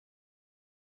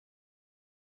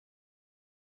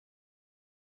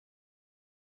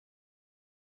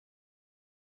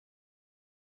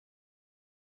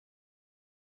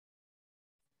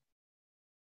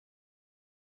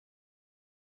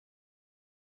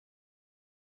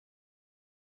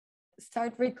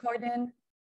start recording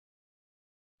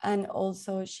and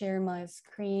also share my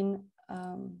screen.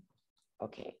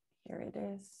 Okay, here it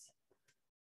is.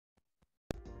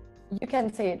 You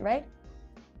can see it, right?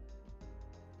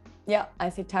 Yeah, I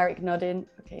see Tariq nodding.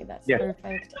 Okay, that's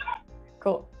perfect.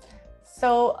 Cool.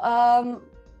 So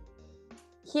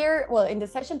here, well, in the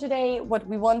session today, what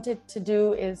we wanted to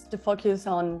do is to focus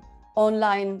on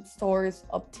online stores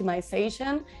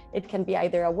optimization. It can be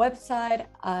either a website,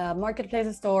 a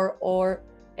marketplace store, or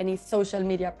any social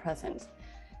media presence.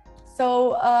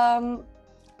 So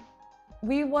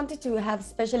we wanted to have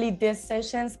especially these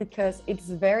sessions because it's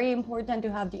very important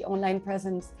to have the online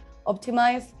presence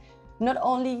optimized, not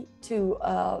only to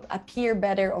appear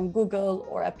better on Google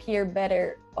or appear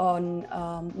better on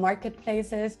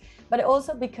marketplaces, but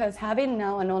also because having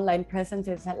now an online presence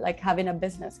is like having a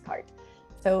business card.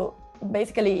 So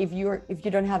basically, if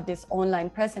you don't have this online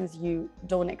presence, you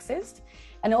don't exist.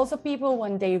 And also people,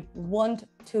 when they want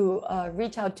to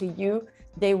reach out to you,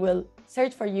 they will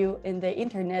search for you in the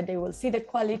internet. They will see the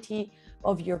quality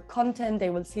of your content. They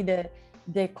will see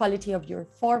the quality of your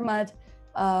format.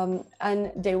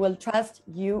 And they will trust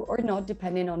you or not,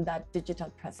 depending on that digital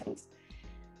presence.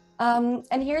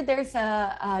 And here there's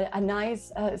a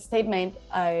nice statement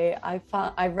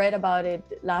I read about it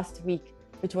last week,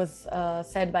 which was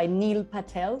said by Neil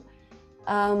Patel,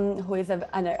 who is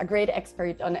a great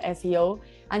expert on SEO.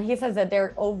 And he says that there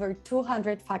are over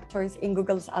 200 factors in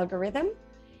Google's algorithm.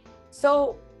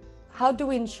 So how do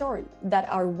we ensure that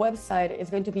our website is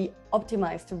going to be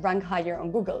optimized to rank higher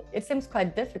on Google? It seems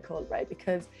quite difficult, right?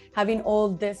 Because having all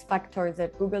these factors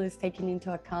that Google is taking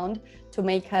into account to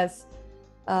make us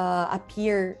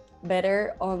appear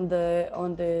better on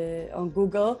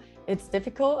Google, it's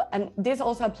difficult. And this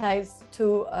also applies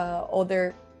to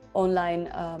other online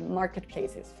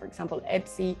marketplaces, for example,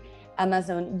 Etsy,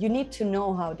 Amazon. You need to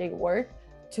know how they work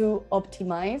to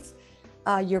optimize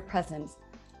your presence.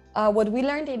 What we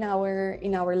learned in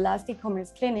our last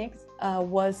e-commerce clinics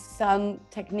was some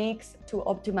techniques to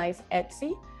optimize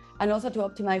Etsy and also to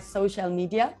optimize social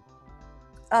media.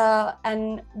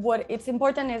 And what it's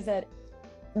important is that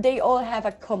they all have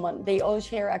they all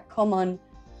share a common,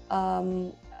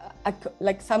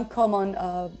 like some common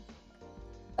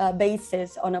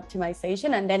basis on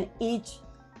optimization, and then each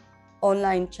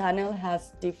online channel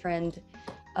has different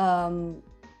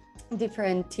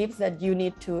tips that you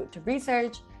need to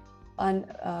research and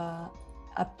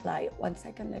apply. 1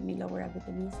 second, let me lower a bit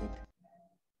the music.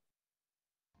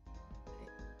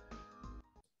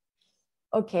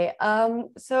 Okay,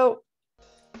 so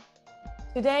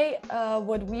today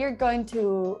what we are going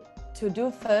to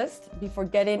do first, before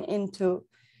getting into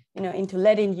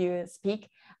letting you speak,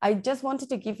 I just wanted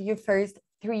to give you first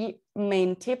 3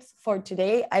 main tips for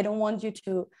today. I don't want you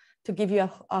to give you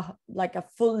a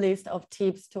full list of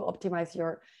tips to optimize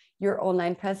your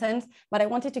online presence, but I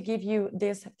wanted to give you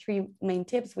these 3 main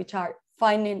tips, which are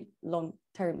finding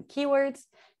long-term keywords,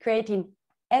 creating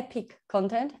epic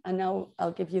content, and now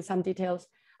I'll give you some details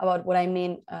about what I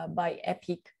mean by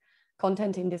epic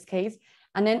content in this case,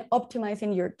 and then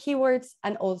optimizing your keywords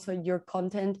and also your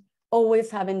content, always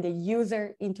having the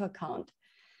user into account.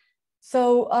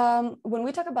 So when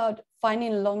we talk about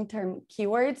finding long-term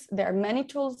keywords, there are many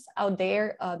tools out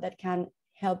there that can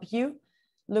help you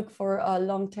look for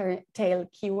long-term tail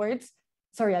keywords.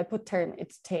 Sorry, I put term,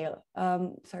 it's tail.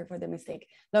 Sorry for the mistake.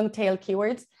 Long tail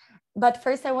keywords. But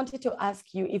first I wanted to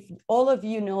ask you if all of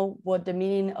you know what the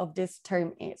meaning of this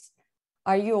term is.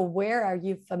 Are you aware, are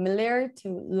you familiar to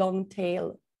long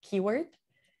tail keyword?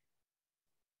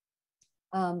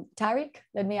 Tariq,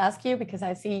 let me ask you, because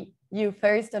I see you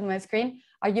first on my screen.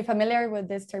 Are you familiar with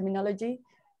this terminology?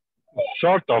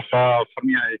 Sort of. For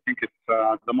me, I think it's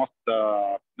the most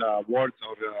words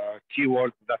or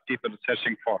keywords that people are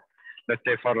searching for. Let's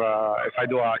say for if I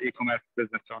do an e-commerce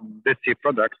business on Dead Sea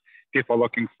product, people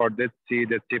looking for Dead Sea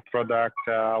product,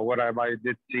 where I buy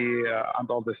Dead Sea, and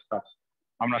all this stuff.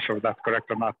 I'm not sure if that's correct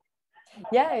or not.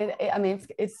 Yeah, I mean,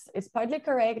 it's partly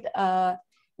correct.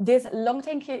 These long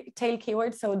tail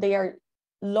keywords, so they are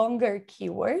longer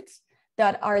keywords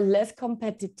that are less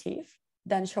competitive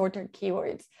than shorter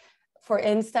keywords. For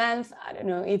instance, I don't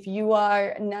know, if you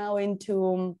are now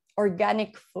into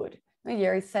organic food,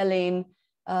 you're selling,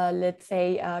 let's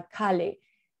say, kale,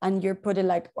 and you're putting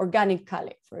like organic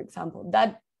kale, for example,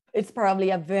 that it's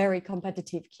probably a very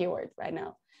competitive keyword right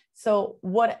now. So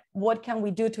what can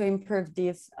we do to improve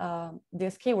this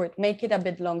keyword? Make it a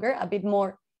bit longer, a bit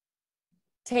more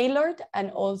tailored,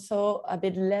 and also a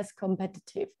bit less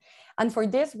competitive. And for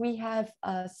this, we have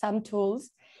some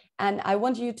tools, and I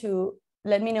want you to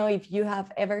let me know if you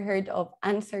have ever heard of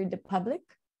Answer the Public.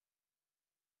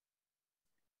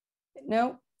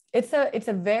 No, it's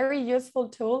a very useful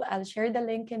tool. I'll share the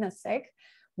link in a sec,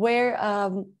 where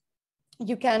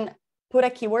you can put a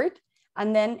keyword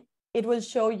and then it will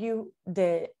show you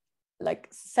the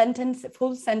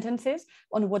full sentences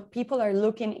on what people are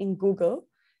looking in Google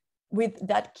with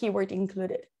that keyword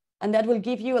included. And that will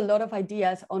give you a lot of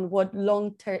ideas on what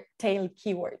long tail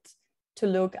keywords to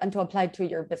look and to apply to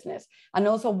your business, and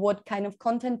also what kind of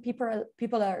content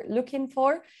people are looking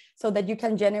for, so that you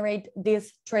can generate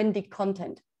this trendy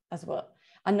content as well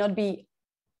and not be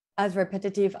as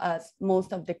repetitive as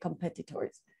most of the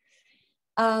competitors.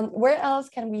 Where else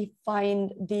can we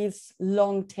find these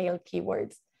long tail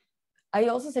keywords? I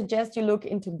also suggest you look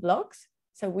into blogs.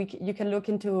 So you can look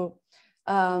into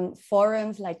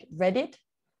forums like Reddit,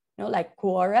 like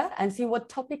Quora, and see what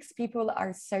topics people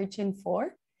are searching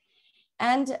for.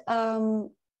 And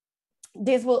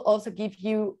this will also give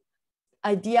you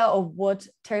idea of what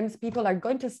terms people are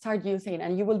going to start using,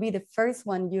 and you will be the first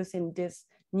one using this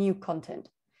new content.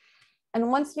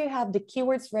 And once you have the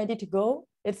keywords ready to go,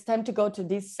 it's time to go to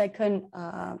this second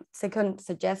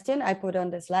suggestion I put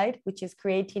on the slide, which is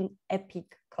creating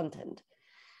epic content.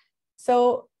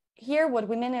 So here what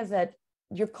we mean is that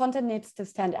your content needs to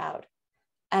stand out.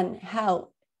 And how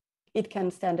it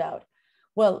can stand out?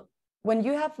 Well, when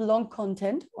you have long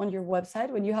content on your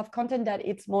website, when you have content that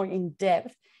it's more in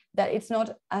depth, that it's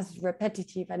not as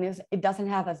repetitive and it doesn't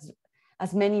have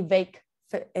as many vague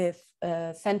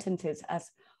sentences as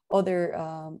other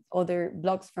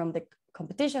blogs from the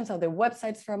competitions, other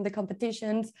websites from the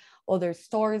competitions, other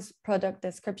stores, product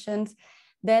descriptions,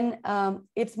 then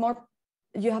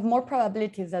you have more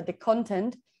probabilities that the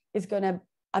content is going to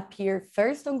appear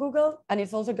first on Google, and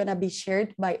it's also going to be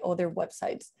shared by other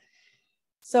websites.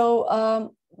 So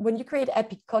when you create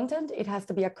epic content, it has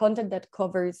to be a content that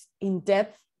covers in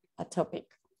depth a topic,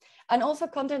 and also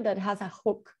content that has a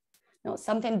hook,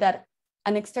 something that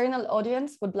an external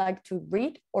audience would like to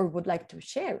read or would like to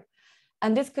share.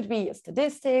 And this could be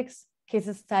statistics, case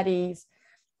studies,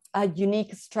 a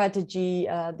unique strategy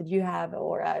that you have,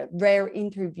 or a rare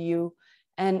interview.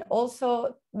 And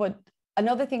also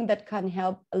another thing that can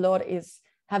help a lot is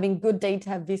having good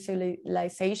data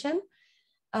visualization.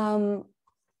 One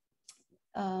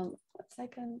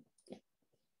second. Yeah.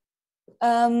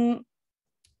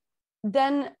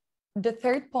 Then the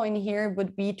third point here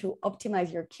would be to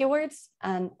optimize your keywords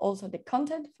and also the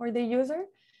content for the user.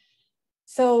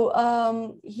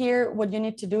 So here, what you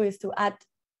need to do is to add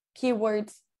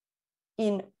keywords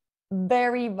in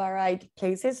very varied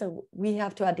places. So we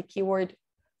have to add the keyword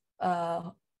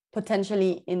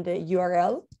potentially in the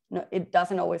URL. No, it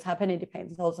doesn't always happen. It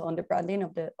depends also on the branding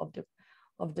of the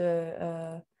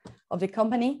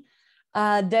company.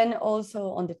 Then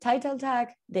also on the title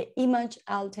tag, the image,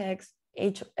 alt text,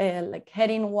 like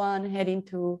heading 1, heading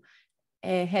 2,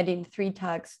 heading 3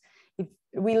 tags.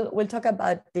 We'll talk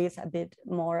about this a bit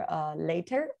more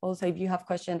later. Also, if you have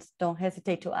questions, don't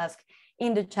hesitate to ask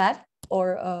in the chat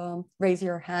or raise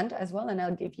your hand as well, and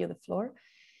I'll give you the floor.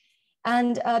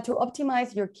 And to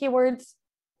optimize your keywords,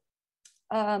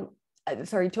 to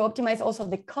optimize also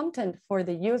the content for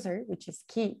the user, which is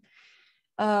key,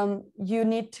 you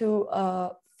need to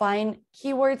find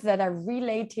keywords that are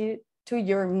related to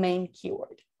your main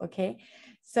keyword, okay?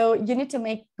 So you need to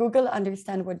make Google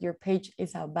understand what your page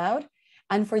is about.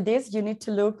 And for this, you need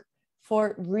to look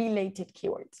for related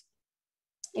keywords.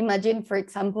 Imagine, for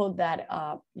example, that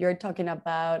you're talking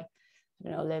about,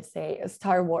 let's say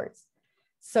Star Wars.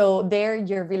 So there,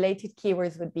 your related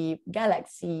keywords would be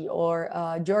Galaxy or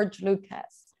George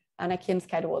Lucas, Anakin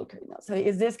Skywalker. So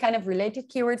is this kind of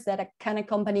related keywords that can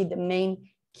accompany the main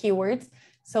keywords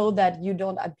so that you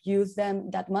don't abuse them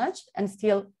that much, and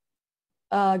still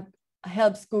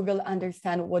helps Google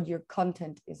understand what your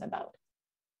content is about.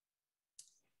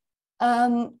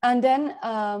 And then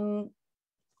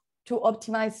to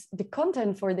optimize the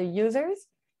content for the users,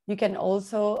 you can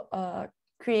also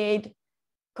create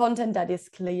content that is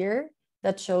clear,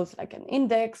 that shows like an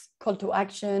index, call to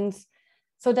actions,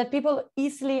 so that people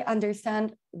easily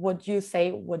understand what you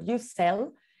say, what you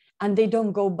sell, and they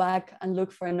don't go back and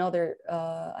look for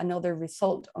another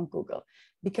result on Google.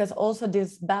 Because also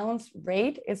this bounce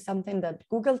rate is something that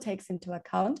Google takes into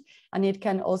account, and it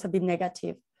can also be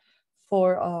negative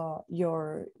for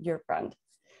your brand.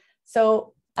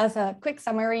 So as a quick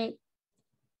summary,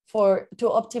 to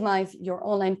optimize your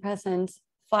online presence,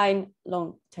 find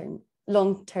long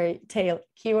tail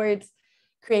keywords,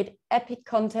 create epic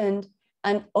content,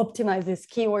 and optimize these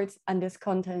keywords and this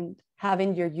content,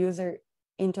 having your user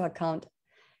into account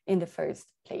in the first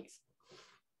place.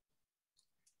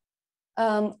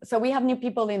 So we have new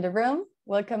people in the room.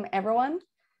 Welcome, everyone.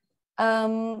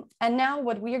 And now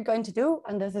what we are going to do,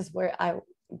 and this is where I'm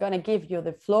going to give you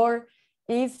the floor,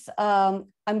 is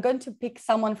I'm going to pick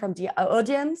someone from the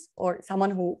audience or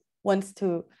someone who wants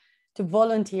to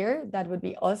volunteer. That would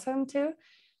be awesome too,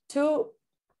 to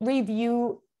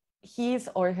review his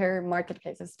or her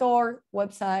marketplace store,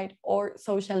 website, or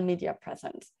social media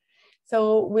presence.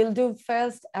 So we'll do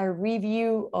first a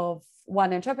review of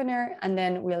one entrepreneur, and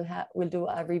then we'll do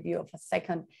a review of a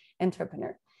second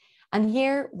entrepreneur. And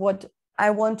here, what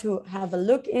I want to have a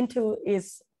look into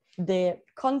is the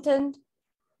content,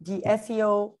 the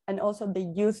SEO, and also the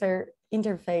user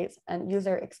interface and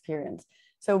user experience.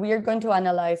 So we are going to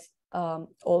analyze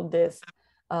all these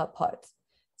parts.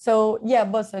 So yeah,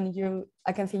 Boson,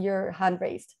 I can see your hand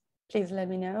raised. Please let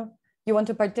me know. You want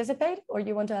to participate or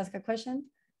you want to ask a question?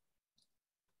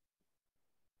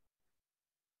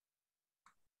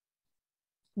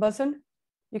 Boson,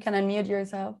 you can unmute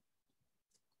yourself.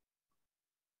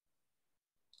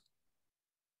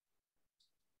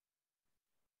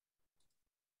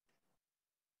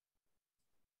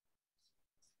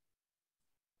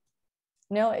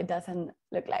 No, it doesn't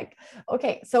look like.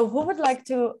 Okay, so who would like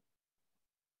to?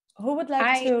 I would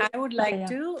like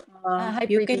to. Hi,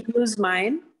 you Preeti. can use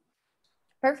mine.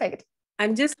 Perfect.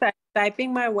 I'm just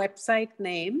typing my website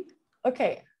name.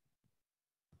 Okay.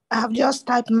 I've just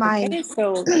typed mine. Okay,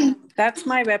 so that's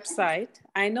my website.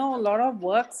 I know a lot of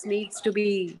work needs to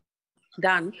be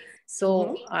done.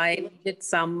 So I did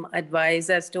some advice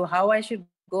as to how I should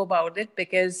go about it,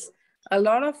 because a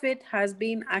lot of it has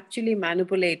been actually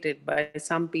manipulated by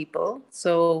some people.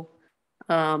 So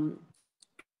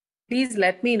please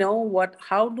let me know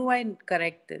how do I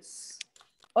correct this?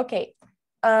 Okay.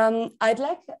 I'd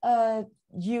like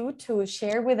you to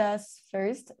share with us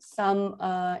first some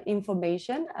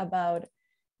information about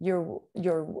your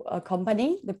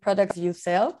company, the products you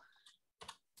sell,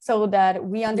 so that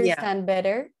we understand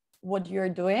better what you're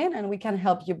doing and we can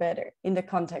help you better in the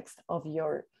context of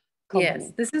your company.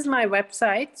 Yes, this is my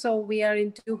website. So we are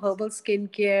into herbal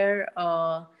skincare,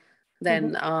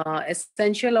 then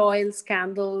essential oils,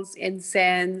 candles,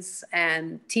 incense,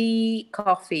 and tea,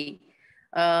 coffee.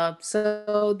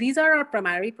 So these are our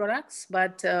primary products,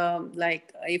 but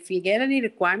like if we get any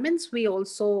requirements, we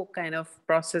also kind of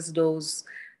process those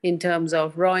in terms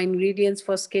of raw ingredients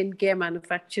for skincare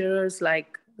manufacturers,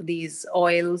 like these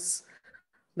oils,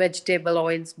 vegetable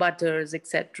oils, butters,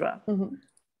 etc.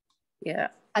 Yeah.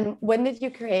 And when did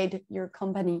you create your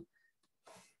company?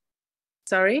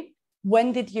 Sorry?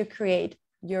 When did you create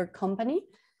your company?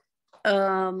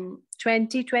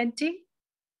 2020.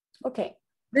 Okay.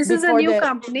 This is a new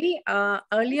company.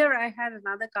 Earlier, I had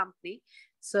another company.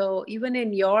 So even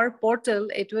in your portal,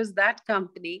 it was that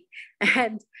company.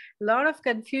 And a lot of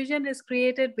confusion is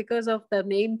created because of the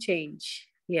name change.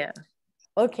 Yeah.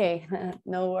 Okay,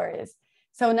 no worries.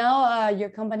 So now your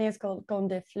company is called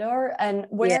Conde Fleur. And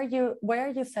where are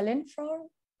you selling from?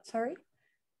 Sorry?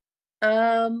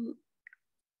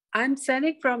 I'm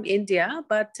selling from India,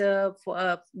 but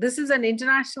this is an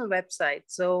international website.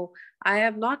 So I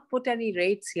have not put any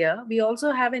rates here. We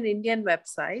also have an Indian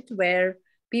website where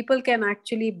people can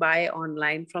actually buy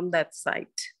online from that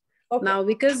site. Okay. Now,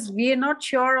 because we are not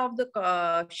sure of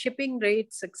the shipping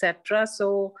rates, etc.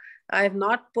 So I have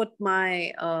not put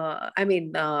my,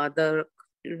 the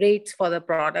rates for the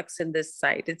products in this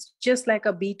site. It's just like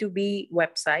a B2B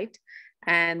website.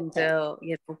 And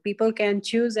people can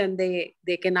choose and they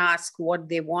can ask what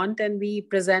they want, and we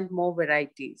present more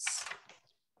varieties.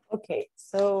 Okay,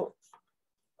 so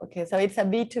it's a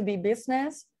B2B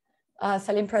business,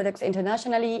 selling products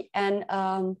internationally. And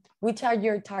which are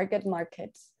your target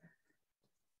markets?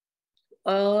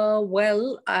 Africa,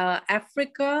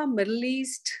 Middle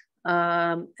East,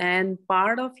 and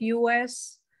part of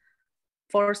US.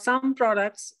 For some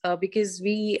products, because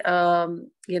we,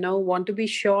 want to be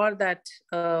sure that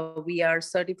we are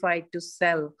certified to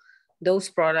sell those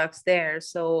products there.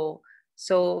 So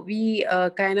we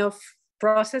kind of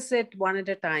process it one at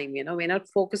a time. We're not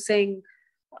focusing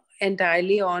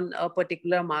entirely on a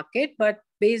particular market, but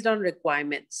based on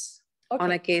requirements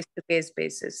on a case-to-case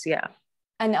basis. Yeah.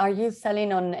 And are you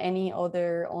selling on any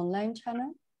other online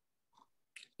channel?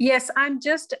 Yes,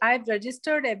 I've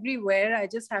registered everywhere. I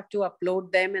just have to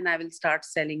upload them and I will start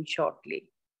selling shortly.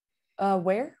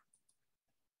 Where?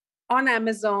 On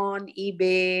Amazon,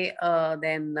 eBay,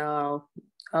 then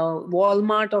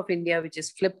Walmart of India, which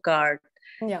is Flipkart,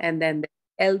 and then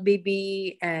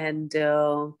LBB and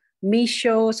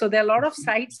Meesho. So there are a lot of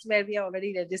sites where we are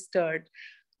already registered.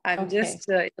 I'm just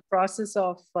in the process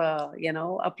of,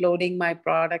 uploading my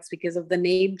products because of the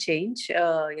name change.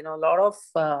 A lot of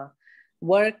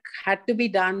work had to be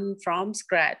done from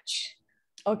scratch.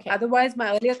 Okay. Otherwise,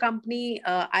 my earlier company,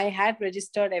 I had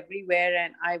registered everywhere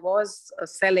and I was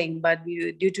selling, but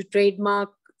due to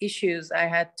trademark issues, I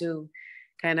had to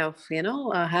kind of,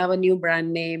 have a new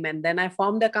brand name. And then I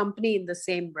formed a company in the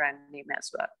same brand name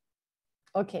as well.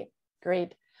 Okay,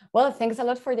 great. Well, thanks a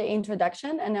lot for the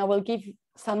introduction. And I will give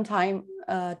some time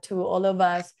to all of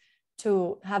us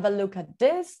to have a look at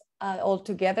this all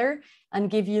together and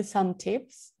give you some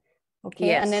tips. Okay,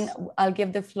 Yes. and then I'll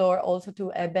give the floor also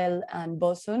to Ebel and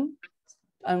Bosun,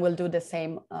 and we'll do the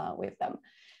same with them.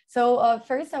 So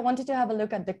first, I wanted to have a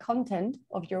look at the content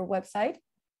of your website.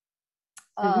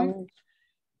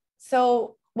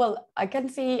 So, well, I can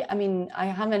see, I mean, I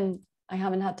haven't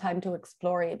had time to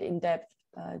explore it in depth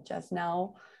just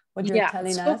now, what you're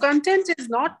telling us. So content is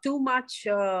not too much,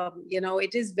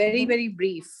 it is very, very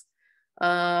brief.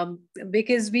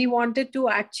 Because we wanted to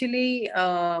actually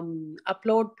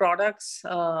upload products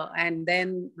and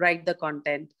then write the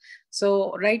content.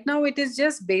 So right now it is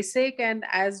just basic, and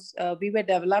as we were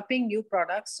developing new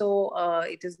products, so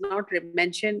it is not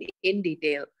mentioned in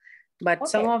detail. But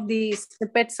some of the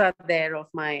snippets are there of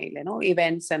my,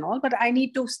 events and all, but I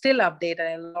need to still update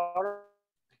a lot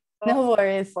of no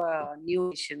worries. New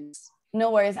editions. No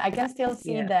worries. I can still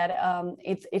see that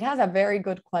it has a very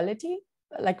good quality,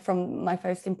 like from my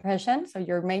first impression. So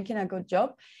you're making a good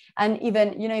job. And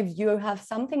even, if you have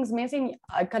some things missing,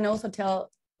 I can also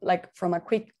tell, like from a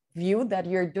quick view, that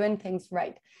you're doing things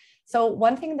right. So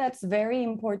one thing that's very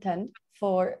important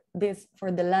for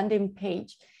the landing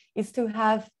page is to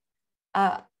have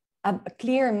a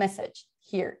clear message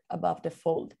here above the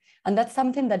fold. And that's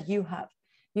something that you have.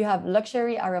 You have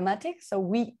luxury aromatics.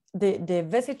 So the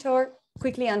visitor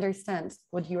quickly understands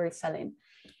what you are selling.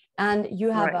 And you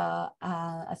have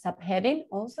a subheading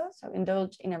also. So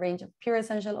indulge in a range of pure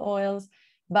essential oils,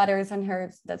 butters and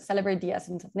herbs that celebrate the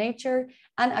essence of nature,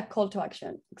 and a call to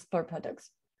action, explore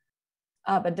products.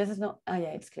 But this is not,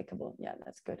 it's clickable. Yeah,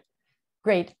 that's good.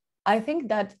 Great. I think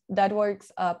that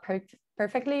works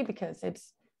perfectly, because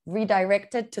it's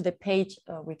redirected to the page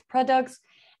with products.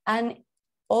 And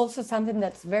also something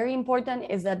that's very important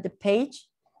is that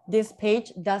this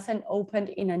page doesn't open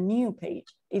in a new page.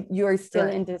 You're still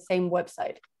in the same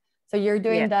website. So you're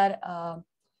doing that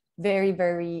very,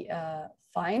 very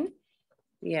fine.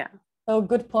 Yeah. So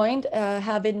good point,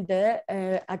 having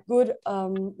a good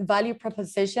value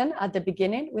proposition at the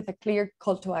beginning with a clear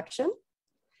call to action,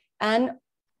 and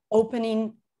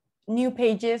opening new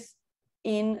pages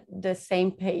in the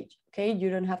same page. Okay, you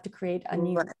don't have to create a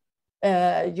new,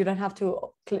 you don't have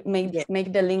to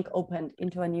make the link open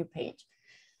into a new page.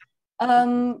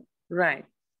 Right.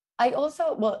 I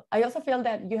also feel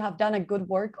that you have done a good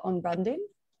work on branding,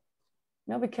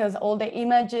 because all the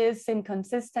images seem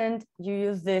consistent. You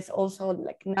use this also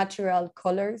like natural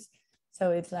colors.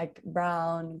 So it's like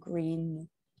brown, green,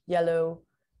 yellow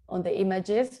on the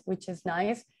images, which is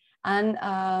nice. And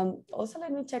also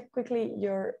let me check quickly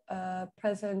your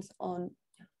presence on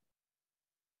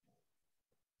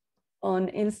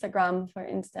Instagram, for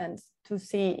instance, to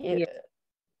see if,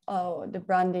 the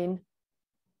branding.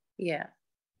 Yeah.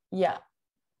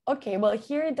 Okay, well,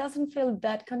 here it doesn't feel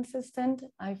that consistent.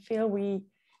 I feel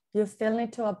you still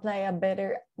need to apply a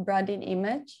better branding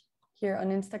image here on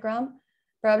Instagram.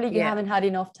 Probably you haven't had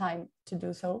enough time to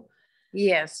do so.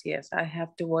 Yes, I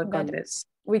have to work on this.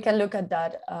 We can look at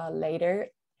that later.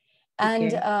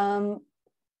 And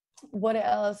what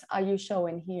else are you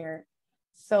showing here?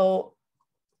 So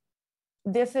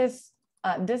this is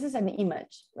an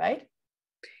image, right?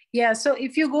 Yeah, so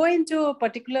if you go into a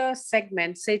particular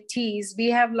segment, say teas, we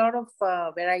have a lot of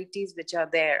varieties which are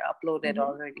there uploaded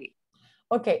already.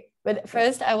 Okay, but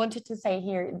first I wanted to say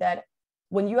here that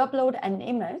when you upload an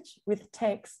image with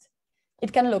text,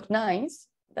 it can look nice,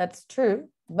 that's true,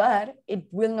 but it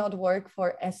will not work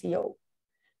for SEO.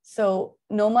 So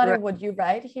no matter what you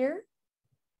write here,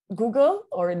 Google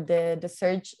or the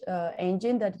search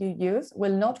engine that you use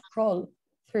will not crawl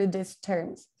through these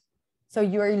terms. So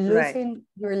you're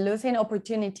losing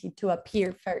opportunity to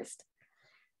appear first.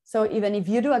 So even if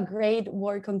you do a great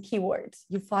work on keywords,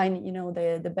 you find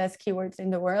the best keywords in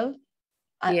the world,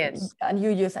 and you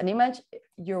use an image,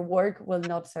 your work will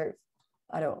not serve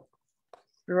at all.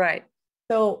 Right.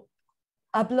 So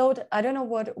upload. I don't know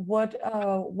what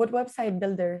website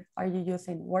builder are you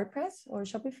using? WordPress or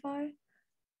Shopify?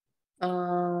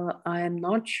 I am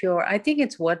not sure. I think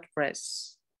it's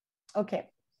WordPress. Okay.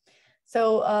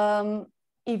 So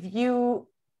if you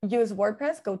use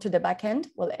WordPress, go to the backend.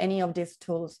 Well, any of these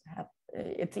tools have,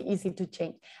 it's easy to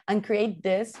change and create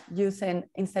this using,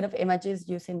 instead of images,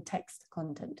 using text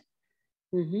content.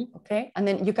 Okay. And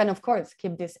then you can, of course,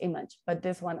 keep this image, but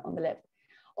this one on the left.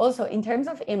 Also, in terms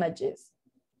of images,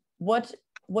 what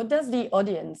does the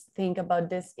audience think about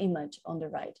this image on the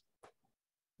right?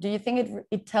 Do you think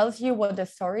it tells you what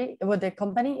the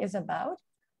company is about?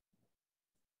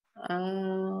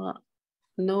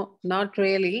 No, not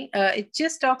really. It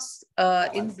just talks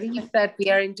in brief that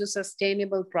we are into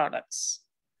sustainable products.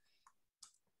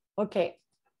 Okay,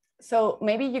 so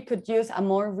maybe you could use a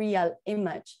more real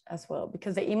image as well,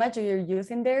 because the image you're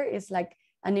using there is like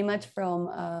an image from,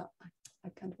 I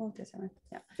can't move this one.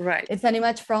 Yeah, right. It's an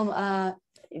image from,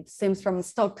 it seems from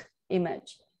stock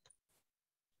image.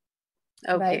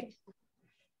 Okay. Right?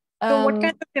 So what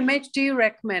kind of image do you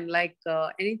recommend? Like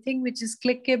anything which is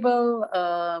clickable,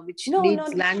 which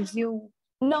lands you?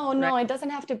 No, it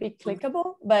doesn't have to be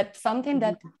clickable, but something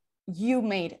that you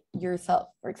made yourself.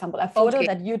 For example, a photo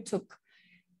that you took,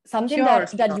 something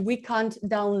that we can't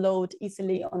download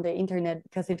easily on the internet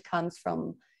because it comes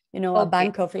from, a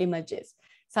bank of images.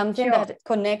 Something that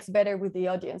connects better with the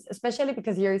audience, especially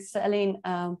because you're selling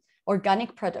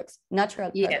organic products, natural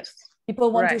products.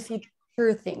 People want to see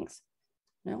true things.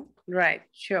 No? Right,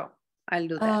 sure. I'll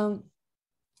do that.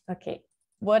 Okay,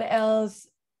 what else?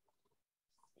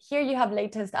 Here you have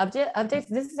latest updates.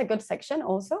 This is a good section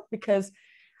also, because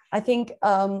I think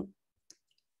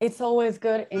it's always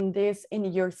good in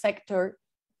your sector.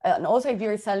 And also if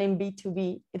you're selling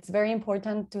B2B, it's very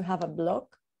important to have a blog,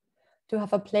 to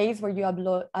have a place where you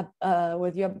upload,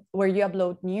 where you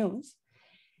upload news.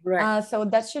 Right. So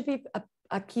that should be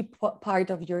a key part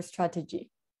of your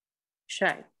strategy.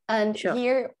 Sure. And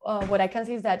here, what I can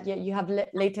see is that you have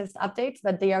latest updates,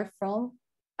 but they are from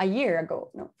a year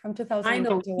ago, from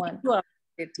 2021. I know.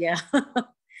 Yeah.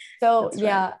 So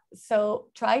so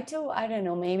try to, I don't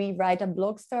know, maybe write a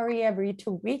blog story every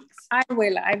 2 weeks. I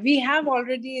will. We have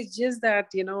already. It's just that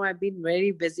I've been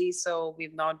very busy, so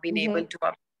we've not been able to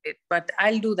update it. But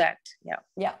I'll do that. Yeah.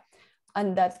 Yeah,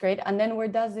 and that's great. And then where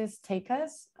does this take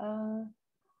us?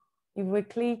 If we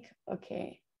click,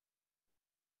 okay.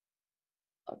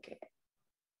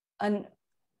 And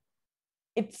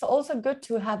it's also good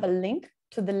to have a link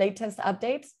to the latest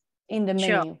updates in the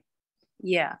menu.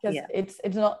 Yeah, because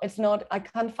it's not, I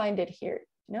can't find it here,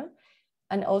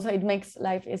 and also it makes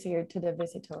life easier to the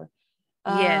visitor.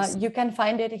 Yes, you can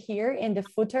find it here in the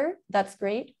footer. That's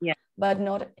great. Yeah, but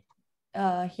not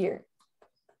here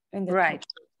in the right. top.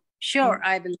 Sure,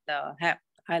 I will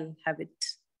I'll have it.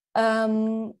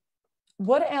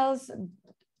 What else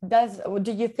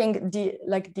do you think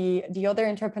the other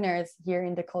entrepreneurs here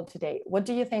in the call today, what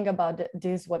do you think about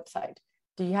this website?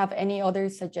 Do you have any other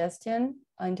suggestion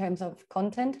in terms of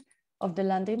content of the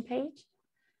landing page?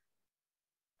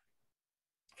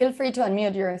 Feel free to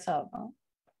unmute yourself. Huh?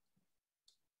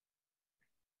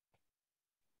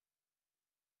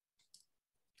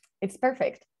 It's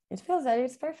perfect. It feels that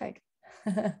it's perfect.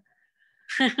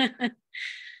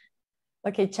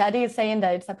 Okay, Chadi is saying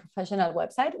that it's a professional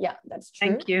website. Yeah, that's true.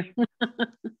 Thank you.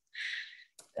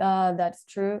 That's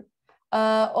true.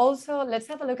 Also, let's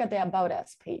have a look at the About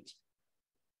Us page.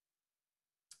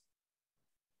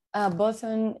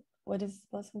 Boson, what is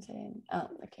Boson saying?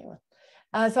 Okay, well.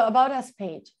 So About Us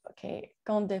page. Okay,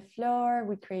 Compte de Fleur,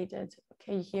 we created.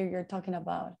 Okay, here you're talking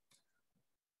about.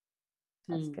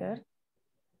 That's good.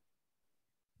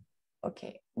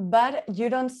 Okay, but you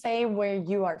don't say where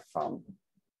you are from,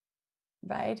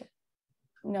 right?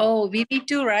 No. Oh, we need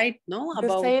to write, no?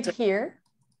 You say it here.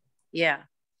 Yeah.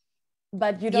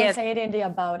 But you don't say it in the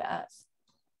About Us.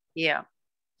 Yeah.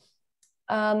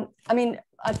 I mean,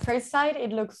 at first sight,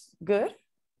 it looks good.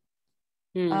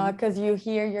 Because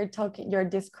you're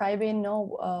describing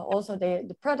also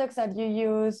the products that you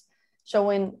use,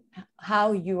 showing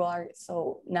how you are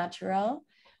so natural.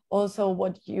 Also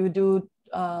what you do,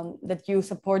 that you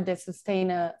support the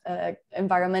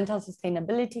environmental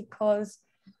sustainability cause.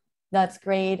 That's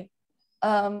great.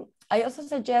 I also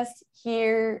suggest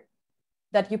here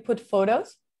that you put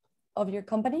photos of your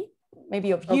company,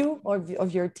 maybe of you or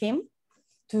of your team,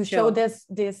 to show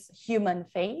this human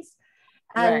face.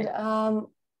 And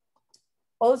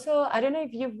also, I don't know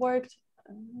if you've worked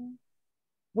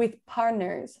with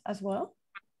partners as well.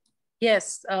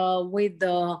 Yes, with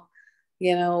the,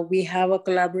 we have a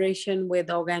collaboration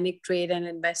with Organic Trade and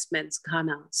Investments,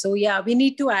 Ghana. So yeah, we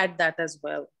need to add that as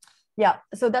well. Yeah,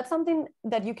 so that's something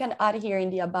that you can add here in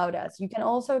the About Us. You can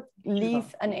also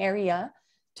leave an area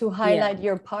to highlight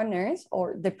your partners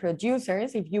or the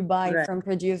producers, if you buy from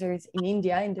producers in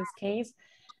India, in this case,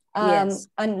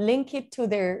 and link it to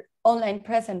their online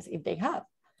presence if they have.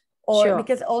 Or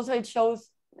because also it shows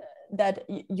that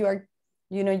you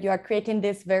are creating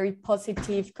this very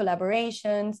positive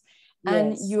collaborations,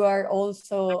 and you are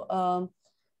also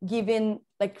creating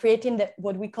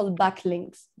what we call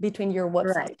backlinks between your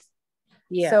websites.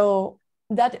 Yeah. So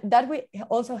that way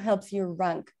also helps you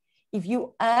rank. If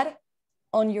you add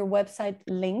on your website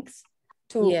links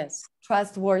to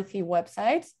trustworthy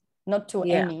websites, not to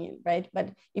any, right? But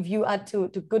if you add to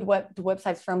good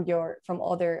websites from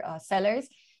other sellers,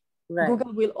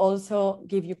 Google will also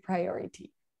give you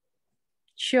priority.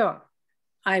 Sure,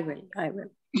 I will.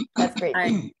 That's great.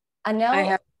 And now I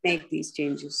have to make these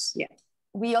changes. Yeah.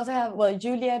 We also have, well,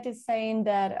 Juliet is saying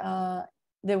that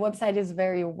the website is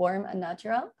very warm and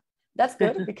natural. That's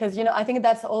good because, you know, I think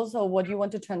that's also what you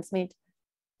want to transmit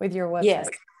with your website. Yes,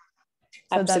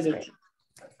 so absolutely. That's great.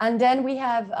 And then we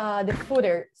have the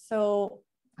footer. So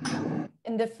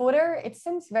in the footer, it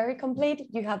seems very complete.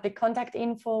 You have the contact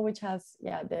info, which has,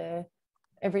 the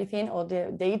everything, all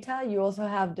the data. You also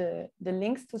have the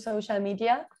links to social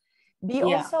media. Be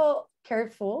also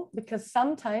careful because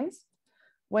sometimes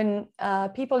when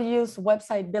people use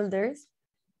website builders,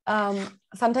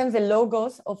 sometimes the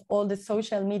logos of all the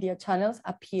social media channels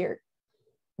appear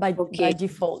by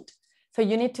default. So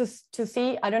you need to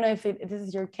see, I don't know if this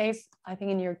is your case. I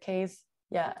think in your case,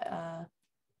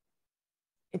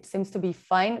 it seems to be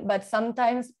fine. But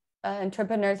sometimes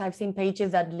entrepreneurs, I've seen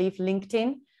pages that leave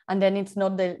LinkedIn and then it's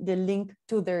not the link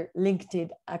to their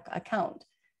LinkedIn account.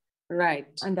 Right.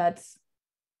 And that's,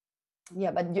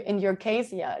 but in your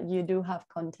case, you do have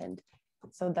content.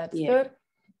 So that's good.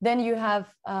 Then you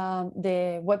have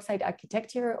the website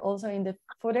architecture also in the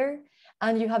footer,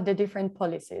 and you have the different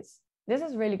policies. This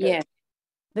is really good. Yeah.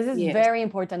 This is very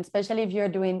important, especially if you're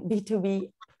doing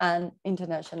B2B and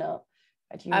international.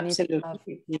 But you need to have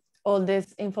all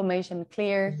this information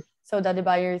clear so that the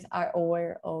buyers are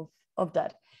aware of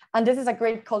that. And this is a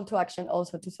great call to action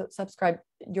also to subscribe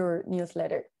your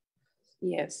newsletter.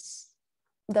 Yes.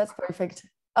 That's perfect.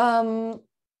 Now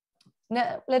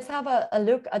let's have a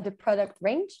look at the product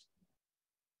range.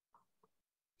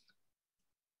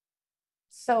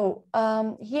 So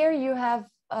here you have,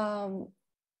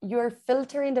 you're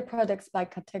filtering the products by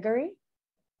category.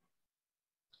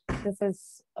 This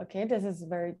is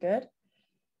very good.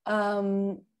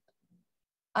 And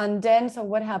then, so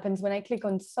what happens when I click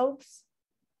on soaps?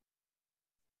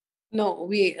 No,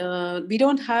 we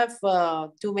don't have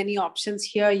too many options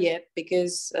here yet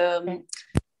because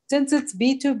since it's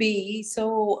B2B,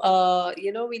 so,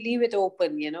 we leave it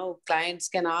open, clients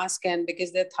can ask, and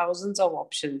because there are thousands of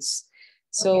options.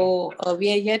 So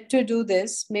we are yet to do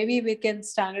this. Maybe we can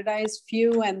standardize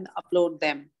few and upload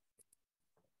them.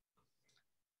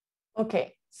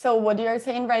 Okay. So what you're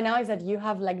saying right now is that you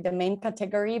have like the main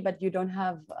category, but you don't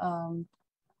have...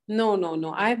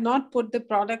 No. I have not put the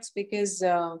products because,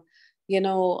 we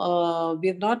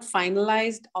have not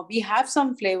finalized. We have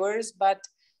some flavors, but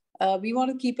we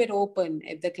want to keep it open.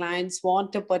 If the clients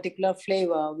want a particular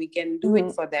flavor, we can do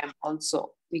it for them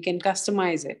also. We can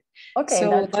customize it. Okay,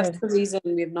 so that's the reason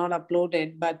we've not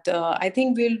uploaded. But I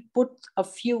think we'll put a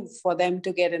few for them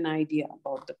to get an idea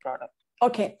about the product.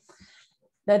 Okay,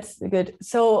 that's good.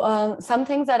 So some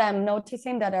things that I'm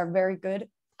noticing that are very good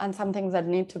and some things that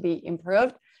need to be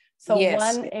improved. So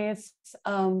one is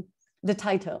the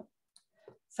title.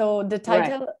 So the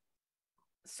title,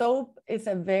 soap is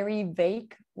a very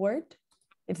vague word.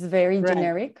 It's very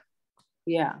generic.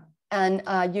 Yeah. And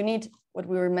you need, what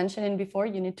we were mentioning before,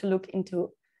 you need to look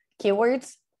into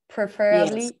keywords,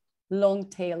 preferably long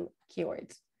tail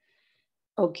keywords.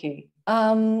 Okay.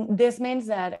 This means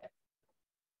that,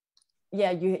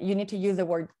 you need to use the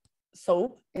word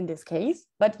soap in this case,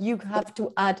 but you have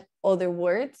to add other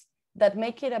words that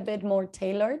make it a bit more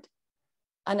tailored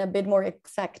and a bit more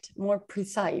exact, more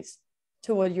precise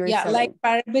to what you're selling. Like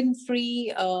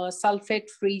paraben-free,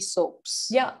 sulfate-free soaps.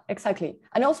 Yeah, exactly.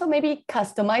 And also maybe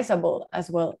customizable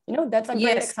as well. That's a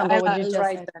great example. What you just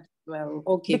said. That well.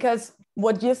 Okay. Because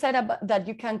what you said about that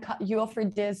you offer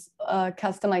this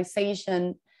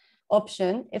customization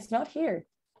option, it's not here.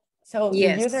 So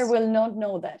the user will not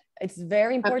know that. It's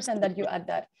very important that you add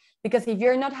that. Because if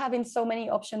you're not having so many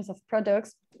options of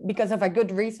products because of a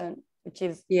good reason, which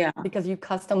is because you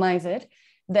customize it,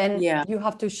 then you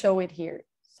have to show it here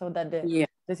so that the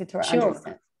visitor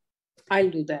understands. I'll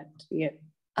do that. Yeah.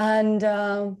 And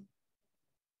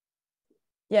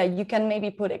you can maybe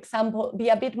put example, be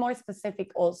a bit more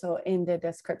specific also in the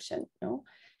description,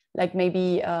 like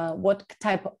maybe what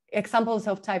type of examples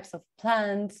of types of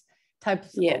plants,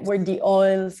 types where the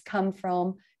oils come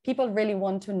from. People really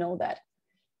want to know that.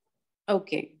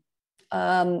 Okay.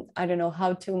 I don't know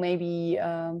how to maybe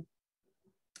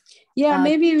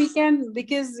maybe we can,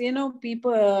 because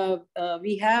people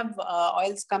we have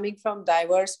oils coming from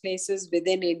diverse places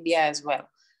within India as well,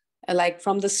 like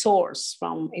from the source,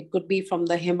 it could be from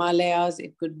the Himalayas,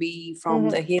 it could be from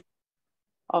the hill,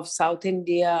 of South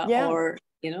India or,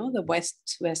 the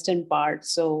western part.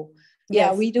 So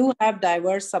yeah, we do have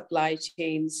diverse supply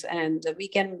chains, and we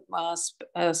can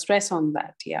stress on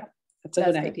that. Yeah, that's a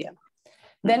good idea.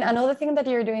 Then another thing that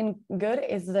you're doing good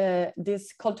is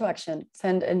this call to action,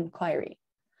 send inquiry.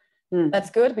 That's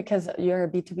good because you're a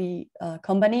B2B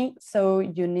company, so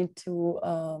you need to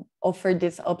offer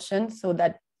this option so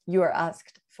that you are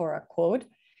asked for a quote.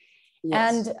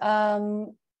 Yes.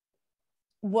 And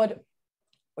what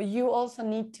you also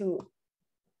need to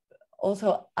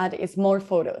also add is more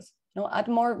photos. Add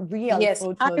more real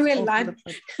photos. I will.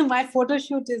 My photo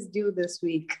shoot is due this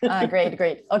week.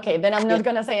 Great. Okay, then I'm not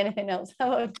gonna say anything else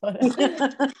about photos.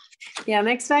 Yeah,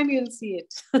 next time you'll see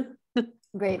it.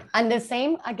 Great. And the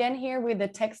same again here with the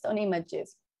text on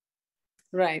images.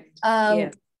 Right.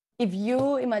 If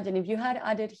you imagine, if you had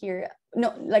added here,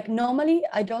 normally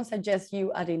I don't suggest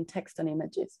you adding text on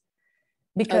images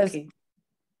because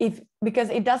because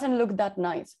it doesn't look that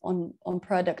nice on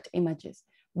product images,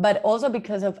 but also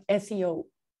because of SEO.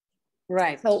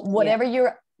 Right. So whatever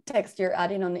your text you're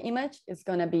adding on the image is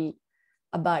going to be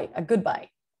a good buy,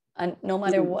 and no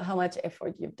matter how much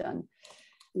effort you've done.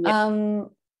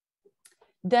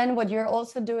 Then what you're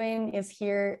also doing is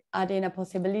here adding a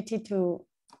possibility to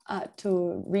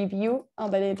review,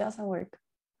 but it doesn't work.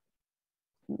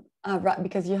 Right,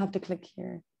 because you have to click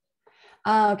here.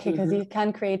 Okay, because you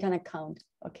can create an account.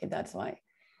 Okay, that's why.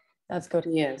 That's good.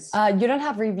 Yes. You don't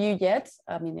have review yet.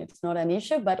 I mean, it's not an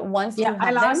issue, but once you have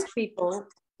I'll them, ask people.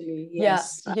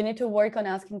 Yes. Yeah, you need to work on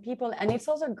asking people, and it's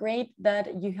also great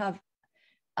that you have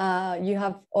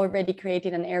already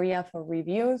created an area for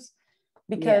reviews,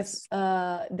 because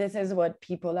this is what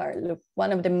people are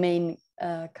one of the main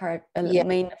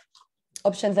main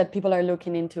options that people are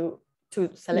looking into to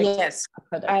select. Yes,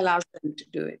 I'll ask them to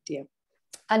do it. Yeah.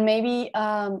 And maybe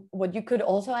what you could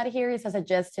also add here is a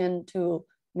suggestion to,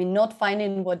 not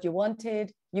finding what you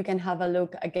wanted, you can have a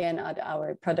look again at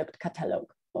our product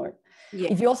catalog. Or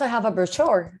if you also have a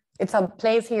brochure, it's a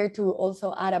place here to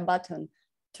also add a button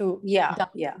to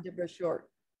download the brochure.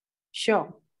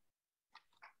 Sure.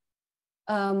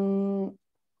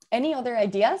 Any other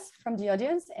ideas from the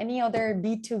audience? Any other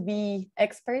B2B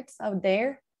experts out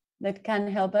there that can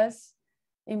help us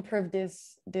improve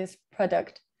this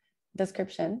product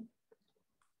description?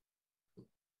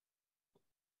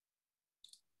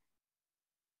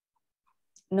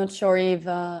 Not sure if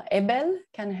Ebel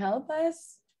can help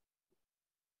us.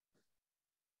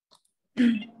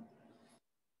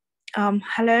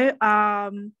 Hello.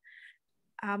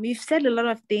 You've said a lot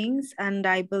of things, and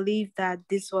I believe that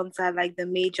these ones are like the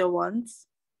major ones.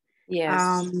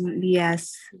 Yes.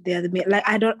 Yes, they're the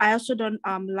I also don't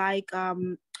like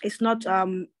it's not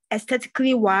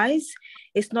aesthetically wise.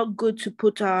 It's not good to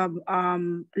put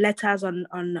letters on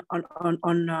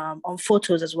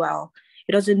photos as well.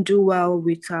 It doesn't do well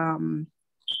with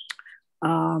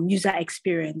user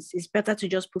experience. It's better to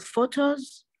just put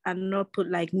photos and not put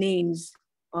like names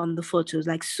on the photos,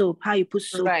 like soap, how you put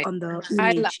soap on the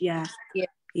image.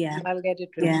 I'll get it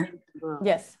right.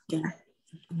 Yes.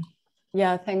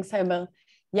 Yeah, thanks, Abel.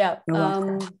 Yeah.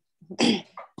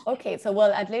 Okay, so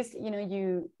well, at least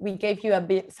we gave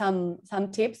you some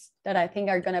tips that I think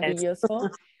are gonna be useful.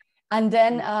 And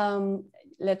then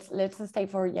let's stay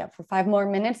for 5 more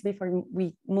minutes before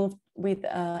we move with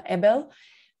Abel.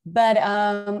 But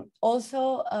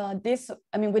also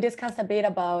we discussed a bit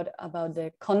about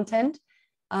the content.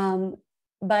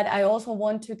 But I also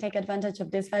want to take advantage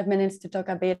of these 5 minutes to talk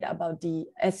a bit about the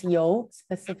SEO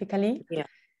specifically. Yeah.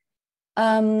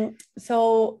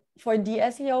 So for the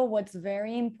SEO, what's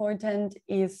very important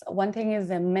is one thing is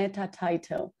the meta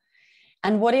title.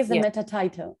 And what is the meta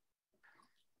title?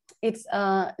 It's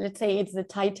let's say it's the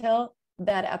title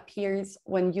that appears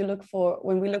when we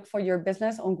look for your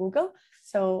business on Google.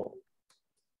 So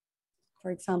for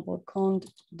example,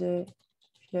 Compte de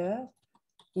Fleurs,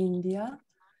 India.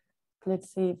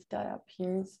 Let's see if that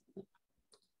appears.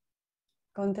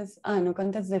 Contes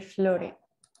de Flore.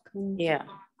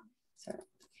 Sorry,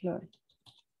 Flore.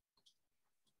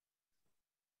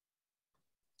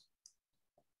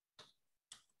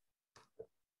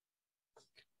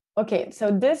 Okay,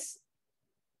 so this,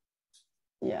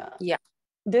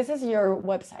 this is your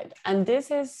website, and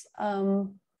this is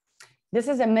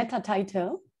a meta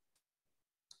title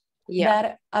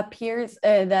that appears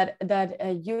that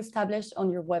you established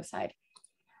on your website.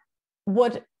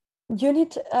 What you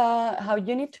need, how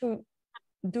you need to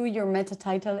do your meta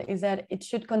title is that it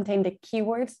should contain the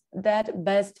keywords that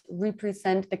best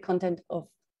represent the content of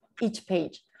each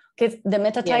page, because the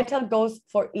meta title goes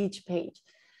for each page.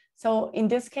 So in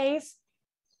this case,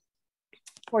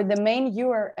 for the main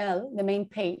URL, the main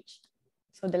page,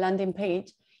 so the landing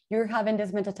page, you're having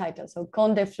this meta title. So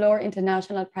Conde Flor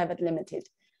International Private Limited.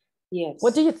 Yes.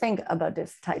 What do you think about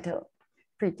this title,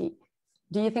 Preeti?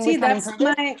 Do you think See, we can that's improve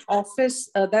it? my office,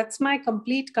 that's my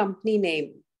complete company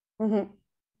name. Mm-hmm.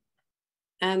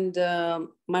 And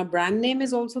my brand name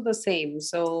is also the same.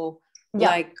 So Yeah.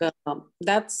 like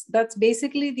that's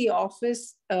basically the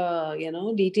office,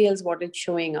 details, what it's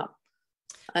showing up.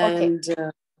 And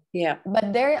yeah.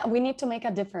 But there we need to make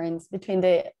a difference between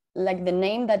the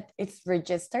name that it's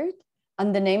registered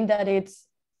and the name that it's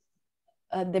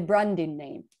the branding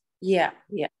name. Yeah,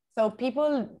 yeah. So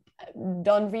people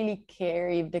don't really care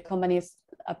if the company is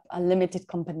a limited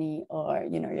company or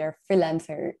you're a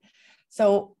freelancer.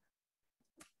 So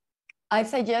I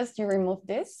suggest you remove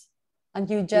this and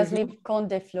you just leave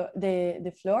Conde Flor,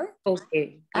 the floor.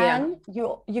 Okay. Yeah. And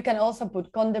you can also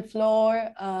put Conde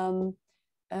Flor,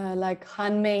 like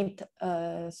handmade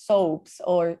soaps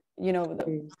or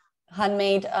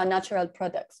handmade natural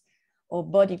products or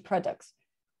body products.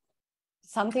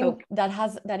 Something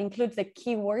that includes the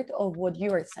keyword of what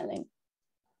you are selling.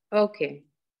 Okay.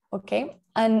 Okay.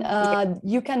 And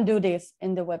you can do this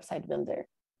in the website builder.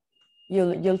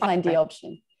 You'll find the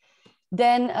option.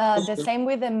 Then the same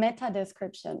with the meta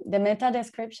description. The meta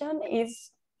description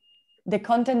is the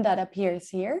content that appears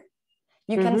here.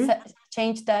 You can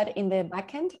change that in the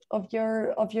backend of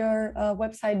your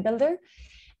website builder.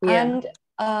 Yeah. And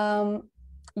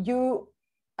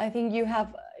I think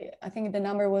the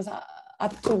number was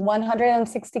up to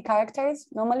 160 characters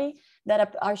normally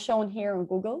that are shown here on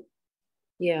Google.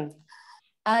 Yeah.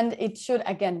 And it should,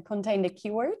 again, contain the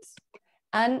keywords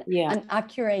and an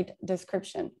accurate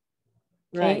description.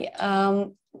 Okay?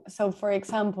 Right. So for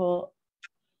example,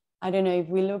 I don't know if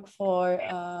we look for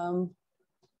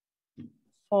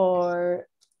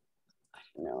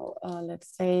let's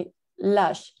say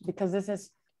Lush, because this is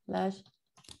Lush.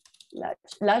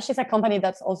 Lush is a company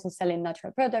that's also selling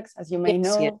natural products, as you may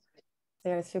know. Yes.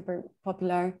 They're super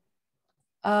popular.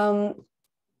 So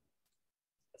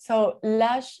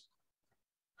Lush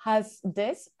has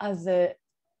this as the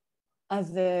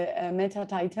meta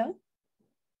title.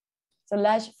 So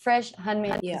Lush fresh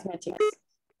handmade cosmetics,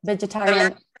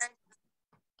 vegetarian,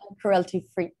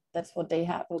 cruelty-free. That's what they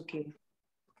have. Okay.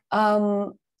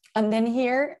 And then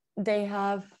here they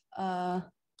have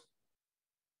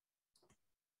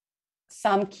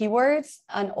some keywords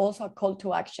and also a call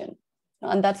to action.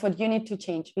 And that's what you need to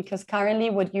change, because currently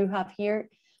what you have here,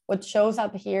 what shows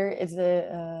up here is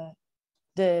the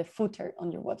footer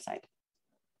on your website.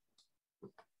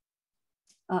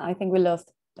 I think we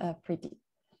lost Preeti.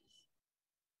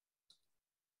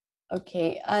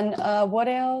 Okay, and what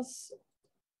else?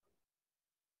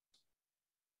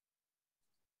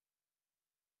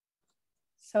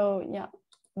 So yeah,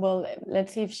 well,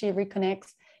 let's see if she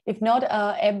reconnects. If not,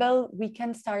 Abel, we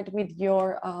can start with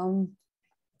your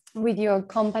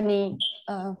company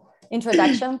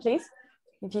introduction, please.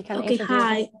 If you can introduce.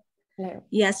 Hi. Hello.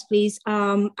 Yes, please.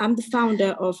 I'm the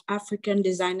founder of African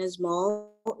Designers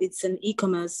Mall. It's an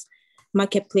e-commerce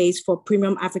marketplace for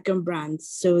premium African brands.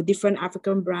 So different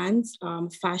African brands,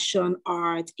 fashion,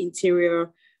 art,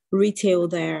 interior, retail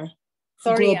there.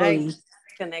 Sorry, globally.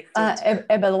 Connected.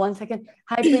 Abel, 1 second.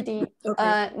 Hi, Preeti.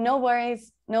 Okay. No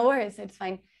worries, it's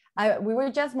fine. We were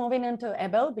just moving into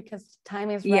Abel because time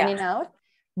is running out.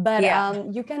 But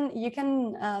you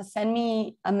can send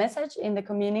me a message in the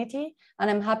community, and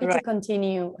I'm happy to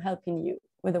continue helping you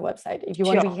with the website. If you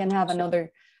want, we can have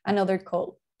another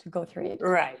call to go through it.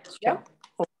 Right.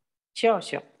 Sure.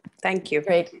 Thank you.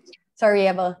 Great. Sorry,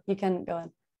 Abel, you can go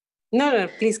on. No,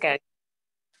 please carry.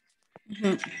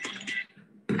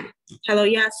 Hello,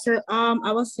 so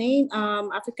I was saying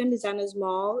African Designers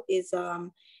Mall is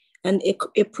a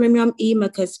premium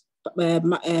e-market, a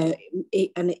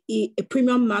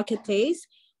premium marketplace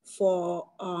for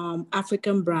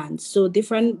African brands. So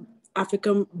different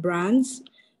African brands,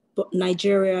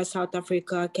 Nigeria, South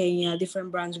Africa, Kenya,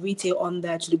 different brands retail on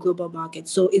there to the global market.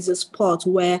 So it's a spot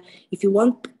where if you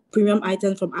want premium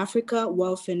items from Africa,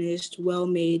 well finished, well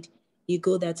made, you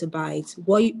go there to buy it.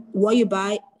 What you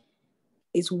buy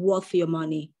is worth your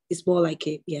money. It's more like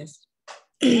it, yes.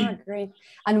 Great.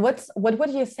 And what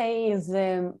would you say is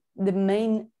the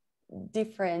main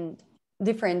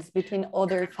difference between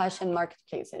other fashion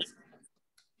marketplaces?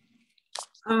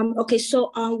 Okay,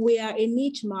 so we are a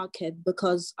niche market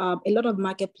because a lot of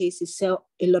marketplaces sell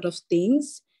a lot of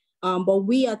things, but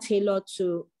we are tailored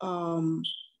to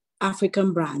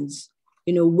African brands,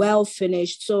 well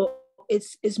finished. So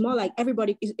it's more like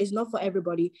everybody, it's not for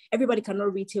everybody. Everybody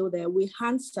cannot retail there. We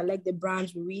hand select the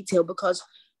brands we retail because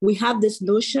we have this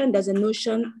notion, there's a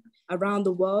notion around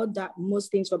the world that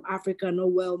most things from Africa are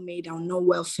not well made and not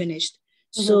well finished.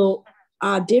 So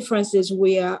our difference is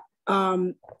we're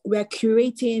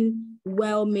curating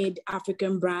well-made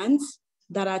African brands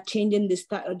that are changing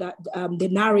the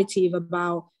narrative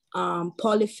about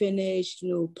poly-finished,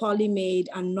 poly-made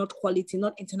and not quality,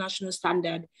 not international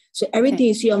standard. So everything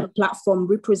you see on the platform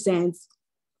represents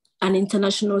an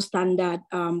international standard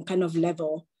kind of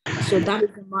level. So that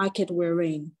is the market we're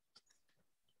in.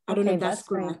 I don't know if that's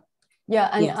clear. Yeah,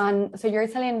 and so you're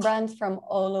selling brands from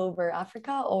all over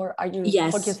Africa, or are you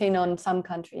focusing on some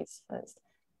countries first?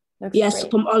 Yes,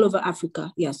 great. From all over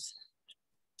Africa, yes.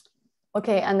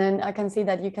 Okay, and then I can see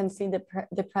that you can see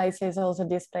the prices also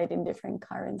displayed in different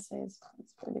currencies.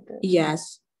 It's pretty good.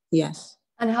 Yes, yes.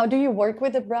 And how do you work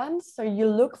with the brands? So you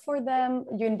look for them,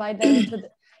 you invite them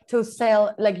to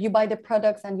sell, like you buy the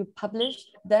products and you publish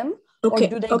them?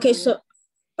 Okay,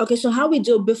 so how we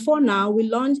do, before now, we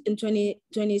launched in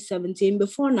 2017.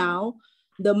 Before now,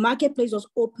 the marketplace was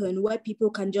open where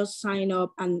people can just sign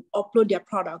up and upload their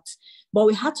products. But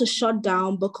we had to shut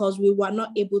down because we were not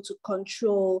able to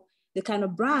control the kind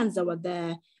of brands that were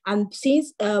there. And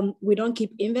since we don't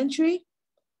keep inventory,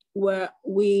 where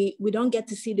we don't get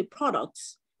to see the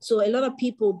products. So a lot of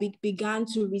people began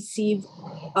to receive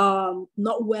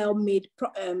not well-made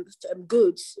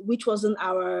goods, which wasn't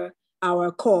our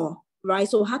core, right?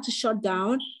 So we had to shut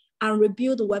down and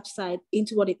rebuild the website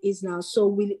into what it is now. So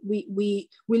we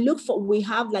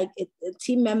have like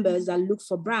team members that look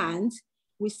for brands.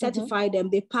 We certify them.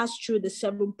 They pass through the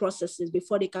several processes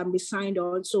before they can be signed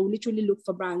on. So we literally look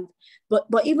for brands.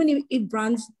 But even if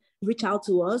brands reach out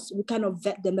to us, we kind of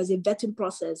vet them as a vetting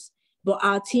process. But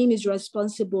our team is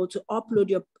responsible to upload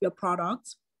your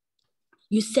product.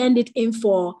 You send it in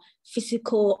for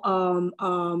physical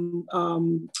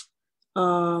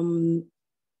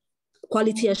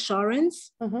quality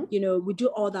assurance. We do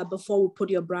all that before we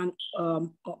put your brand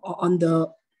on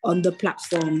the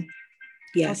platform.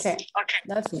 Yes. Okay,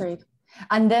 that's great.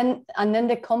 And then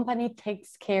the company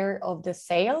takes care of the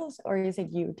sales, or is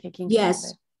it you taking care of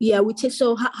it? Yeah, we take.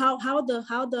 So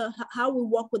how we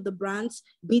work with the brands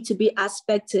B2B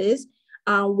aspect is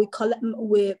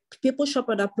people shop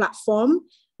on our platform.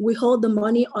 We hold the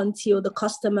money until the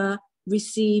customer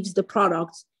receives the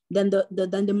product. Then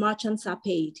the merchants are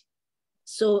paid.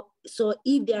 So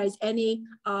if there is any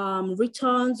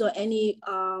returns or any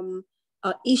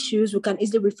issues, we can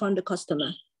easily refund the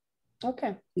customer.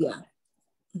 Okay. Yeah.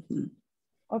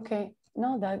 Okay.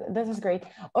 No, this is great.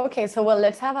 Okay, so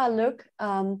let's have a look.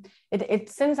 It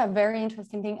seems a very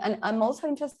interesting thing, and I'm also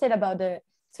interested about the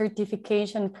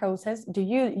certification process. Do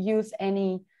you use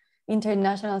any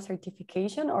international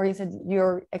certification, or is it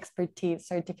your expertise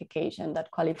certification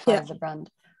that qualifies the brand?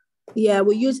 Yeah,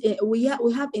 we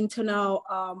have internal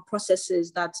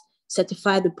processes that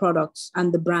certify the products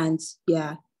and the brands.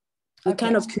 Yeah, we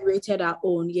kind of curated our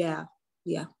own. Yeah.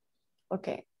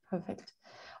 Okay, perfect.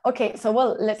 Okay, so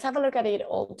let's have a look at it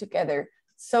all together.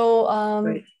 So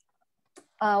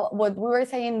what we were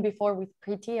saying before with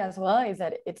Pretty as well is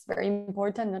that it's very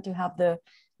important not to have the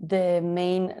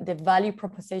value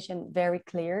proposition very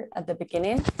clear at the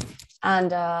beginning,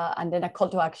 and then a call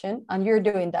to action, and you're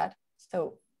doing that.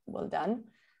 So well done.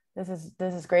 This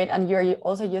is great, and you're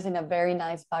also using a very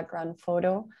nice background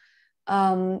photo.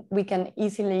 We can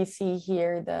easily see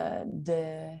here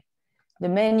the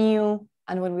menu.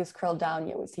 And when we scroll down,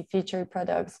 you will see featured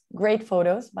products. Great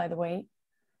photos, by the way.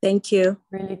 Thank you.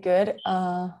 Really good.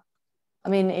 I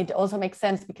mean, it also makes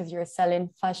sense because you're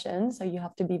selling fashion, so you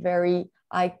have to be very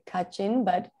eye-catching.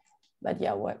 But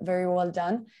yeah, very well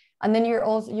done. And then you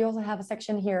also have a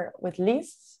section here with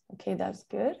lists. Okay, that's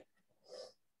good.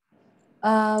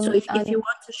 So if you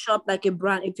want to shop like a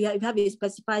brand, if you have a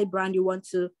specified brand you want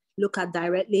to look at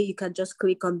directly, you can just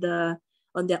click on their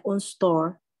own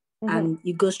store. And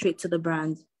you go straight to the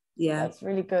brand. Yeah, that's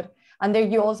really good. And there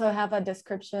you also have a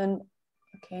description.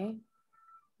 Okay,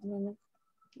 you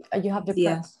have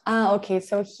the okay.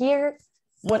 So here,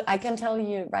 what I can tell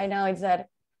you right now is that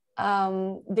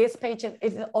this page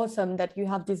is awesome. That you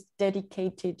have this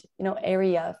dedicated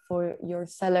area for your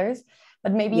sellers.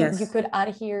 But maybe you could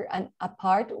add here a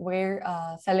part where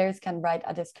sellers can write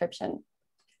a description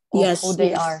of who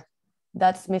they are.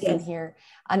 That's missing here,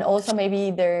 and also maybe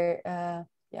they're.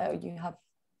 You have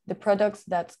the products.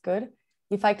 That's good.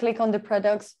 If I click on the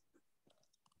products,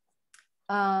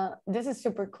 this is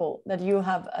super cool that you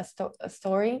have a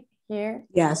story here.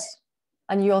 Yes.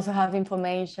 And you also have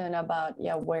information about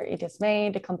where it is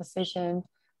made, the composition,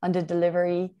 and the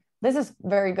delivery. This is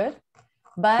very good.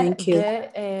 But thank you.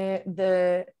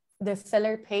 The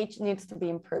seller page needs to be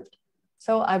improved.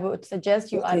 So I would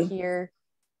suggest you add here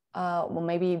well,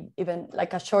 maybe even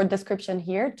like a short description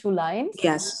here, 2 lines.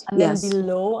 Yes. And then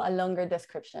below a longer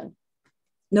description.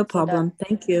 No problem.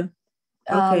 Thank you.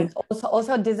 Okay.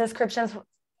 Also these descriptions,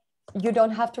 you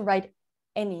don't have to write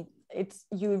any.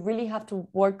 You really have to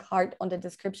work hard on the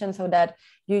description so that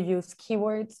you use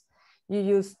keywords, you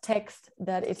use text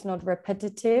that is not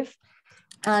repetitive,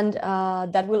 and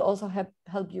that will also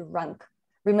help you rank.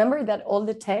 Remember that all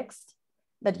the text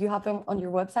that you have on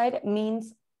your website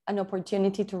means an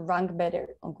opportunity to rank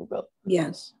better on Google.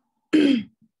 Yes.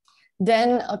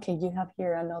 Then, okay, you have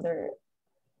here another,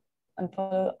 and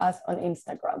follow us on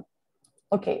Instagram.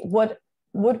 Okay, what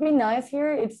would be nice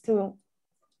here is to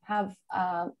have,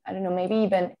 I don't know, maybe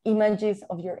even images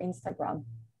of your Instagram.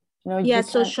 You know, yeah,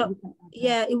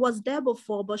 it was there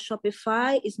before, but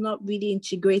Shopify is not really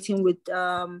integrating with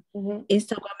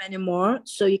Instagram anymore.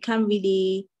 So you can't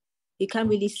really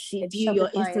view your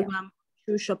Instagram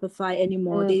through Shopify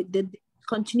anymore. They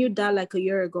continued that like a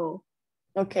year ago.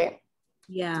 Okay.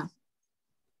 Yeah.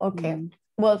 Okay.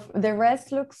 Well, the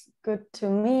rest looks good to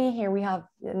me. Here we have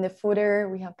in the footer,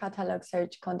 we have catalog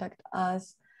search, contact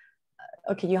us.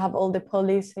 Okay, you have all the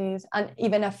policies and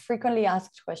even a frequently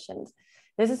asked questions.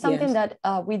 This is something that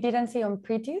we didn't see on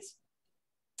Pretty's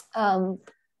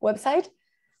website.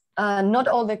 Not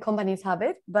all the companies have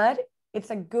it, but it's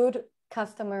a good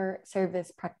customer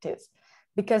service practice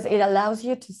because it allows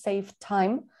you to save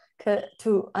time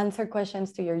to answer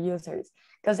questions to your users.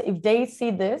 Because if they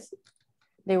see this,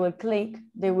 they will click,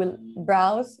 they will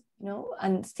browse, you know,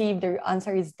 and see if their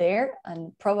answer is there,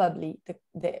 and probably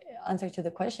the answer to the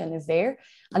question is there,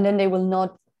 and then they will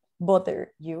not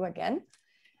bother you again.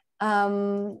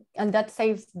 And that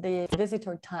saves the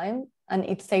visitor time, and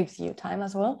it saves you time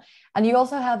as well. And you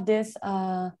also have this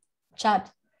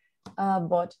chat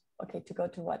bot, okay, to go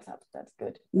to WhatsApp. That's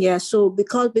good. Yeah, so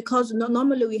because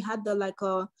normally we had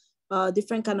a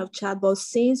different kind of chat, but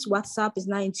since WhatsApp is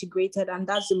now integrated, and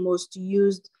that's the most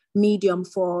used medium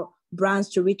for brands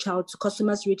to reach out to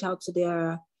customers, reach out to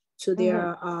the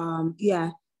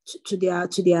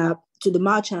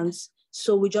merchants.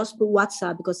 So we just put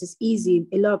WhatsApp because it's easy.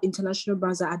 A lot of international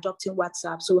brands are adopting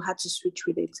WhatsApp, so we had to switch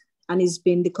with it, and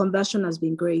the conversion has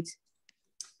been great.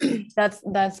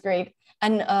 That's great.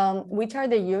 And which are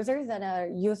the users that are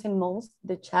using most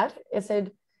the chat? Is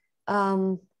it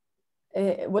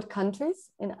what countries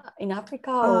in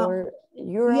Africa or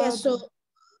Europe? Yeah,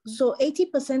 so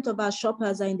 80% of our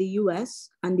shoppers are in the US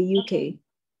and the UK. Okay.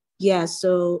 Yeah,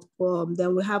 so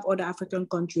then we have other African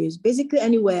countries, basically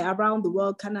anywhere around the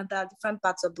world, Canada, different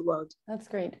parts of the world. That's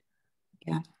great.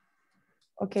 Yeah.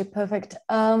 Okay, perfect.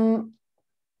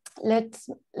 Let's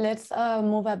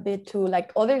move a bit to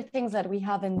like other things that we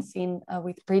haven't seen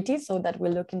with Pretty, so that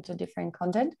we'll look into different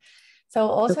content. So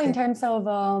also in terms of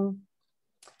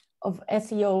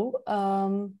SEO,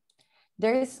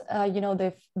 there is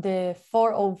the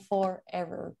 404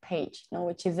 error page,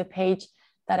 which is a page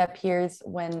that appears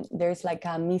when there's like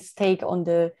a mistake on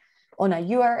a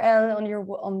URL on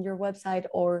your website,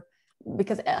 or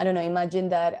because I don't know, imagine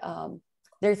that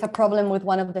there's a problem with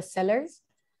one of the sellers.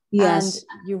 Yes.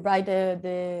 And you write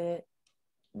the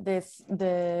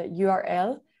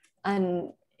URL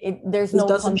and there's no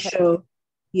doesn't content. Show.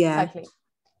 Yeah. Exactly.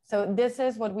 So this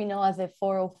is what we know as a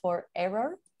 404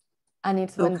 error. And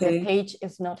it's when the page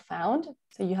is not found.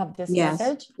 So you have this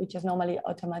message, which is normally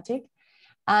automatic.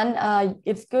 And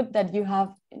it's good that you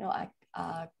have,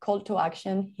 a call to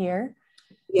action here.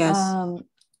 Yes.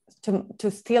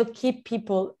 To still keep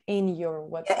people in your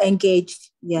website.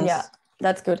 Engaged. Yes. Yeah,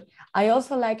 that's good. I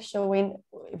also like showing,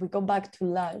 if we go back to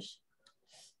Lush,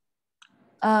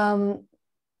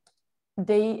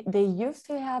 they used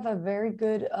to have a very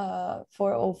good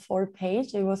 404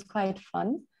 page. It was quite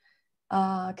fun.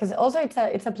 Because also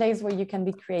it's a place where you can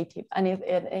be creative, and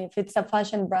if it's a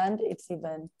fashion brand,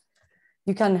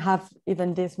 you can have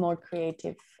even this more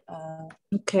creative.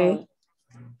 Okay.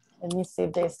 Let me see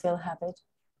if they still have it.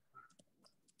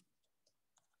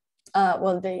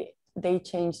 Well, they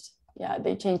changed. Yeah,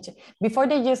 they changed it. Before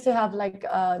they used to have like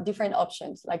different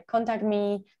options, like contact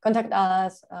me, contact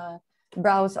us,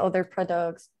 browse other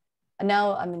products. And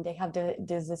now, I mean, they have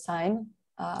this design,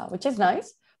 which is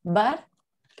nice, but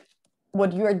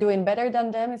what you are doing better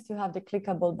than them is to have the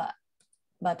clickable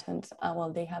buttons.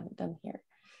 Well, they have them here.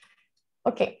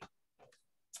 Okay,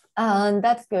 and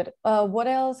that's good. What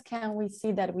else can we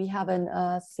see that we haven't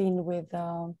seen with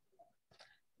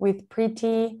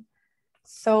Pretty?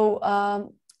 So,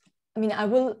 I mean,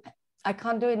 I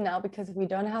can't do it now because we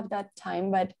don't have that time,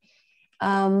 but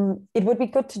it would be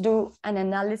good to do an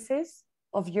analysis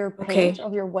of your page,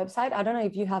 of your website. I don't know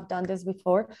if you have done this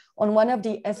before on one of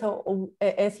the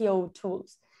SEO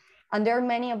tools. And there are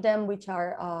many of them which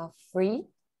are free,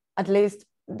 at least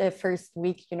the first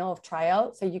week, you know, of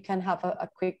trial. So you can have a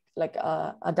quick, like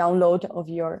a download of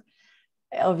your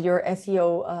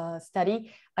SEO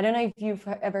study. I don't know if you've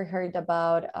ever heard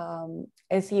about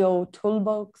SEO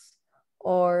Toolbox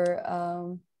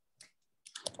or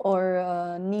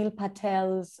Neil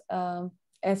Patel's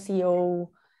SEO,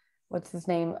 what's his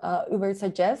name? Uber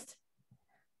Suggest.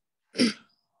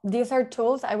 These are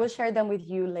tools, I will share them with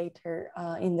you later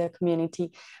in the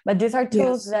community, but these are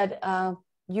tools that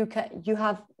you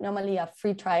have normally a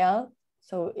free trial.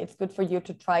 So it's good for you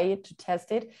to try it, to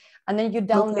test it. And then you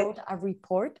download a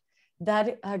report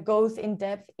that goes in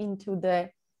depth into the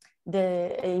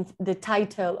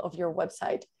title of your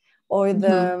website or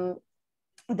the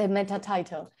meta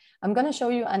title. I'm going to show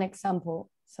you an example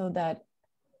so that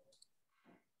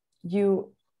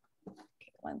you,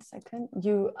 one second,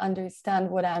 you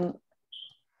understand what I'm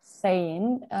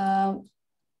saying.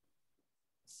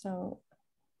 So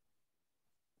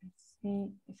let's see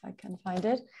if I can find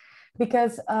it,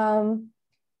 because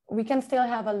we can still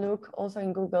have a look also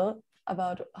in Google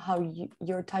about how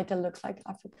your title looks like.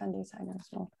 African designers,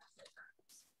 no.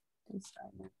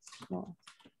 Designers, no.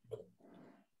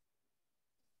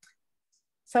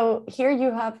 So here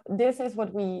you have, this is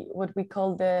what we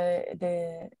call the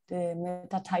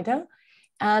meta title,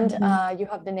 and you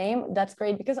have the name. That's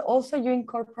great because also you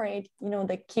incorporate, you know,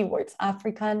 the keywords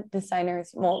African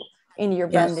designers mall in your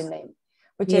branding name,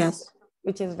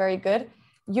 which is very good.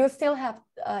 You still have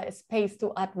space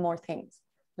to add more things,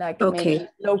 like maybe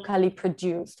locally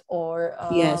produced or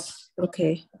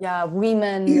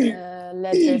women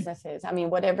led businesses. I mean,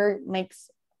 whatever makes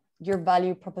your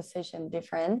value proposition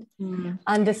different.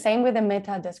 And the same with the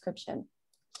meta description.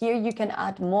 Here you can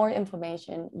add more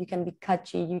information, you can be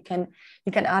catchy, you can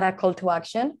add a call to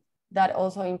action that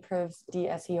also improves the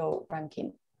SEO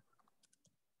ranking.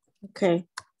 Okay,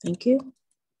 thank you.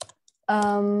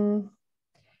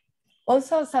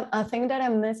 Also, a thing that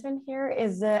I'm missing here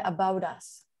is the About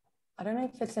Us. I don't know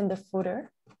if it's in the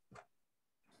footer.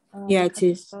 Yeah, it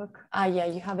is. Yeah,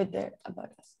 you have it there,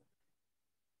 About Us.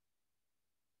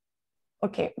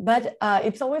 Okay, but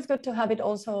it's always good to have it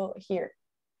also here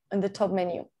in the top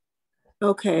menu.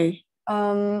 Okay.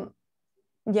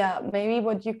 Yeah, maybe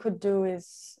what you could do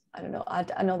is, I don't know,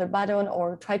 add another button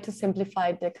or try to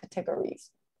simplify the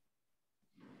categories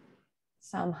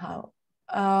somehow.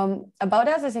 About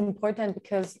Us is important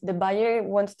because the buyer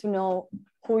wants to know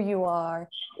who you are,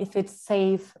 if it's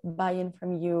safe buying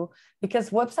from you, because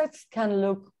websites can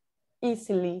look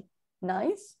easily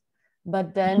nice,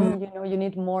 but then, you know, you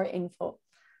need more info.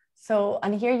 So,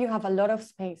 and here you have a lot of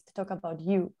space to talk about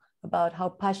you, about how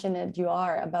passionate you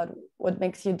are, about what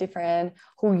makes you different,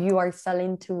 who you are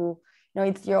selling to. You know,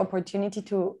 it's your opportunity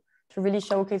to really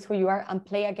showcase who you are and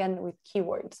play again with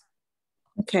keywords.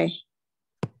 Okay.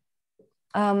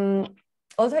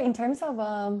 Also, in terms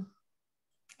of,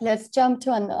 let's jump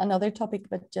to another topic,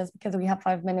 but just because we have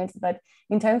 5 minutes, but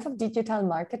in terms of digital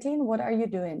marketing, what are you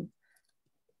doing?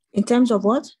 In terms of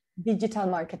what? Digital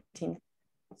marketing.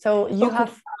 So you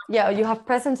have, you have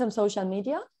presence on social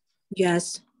media?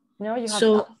 Yes. No, you have.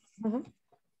 So,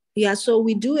 yeah, so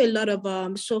we do a lot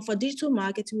of, so for digital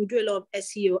marketing, we do a lot of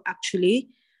SEO actually.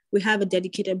 We have a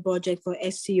dedicated project for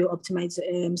SEO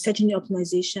optimization, search engine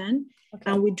optimization.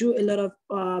 And we do a lot of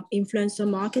influencer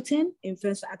marketing,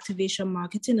 influencer activation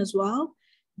marketing as well.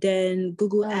 Then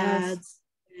Google ads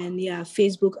and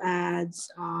Facebook ads.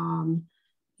 And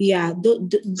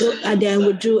then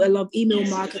we do a lot of email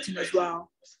marketing as well.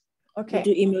 Okay. We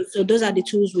do email. So those are the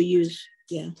tools we use.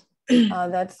 Yeah.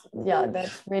 That's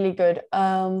really good.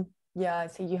 I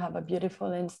see you have a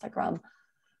beautiful Instagram.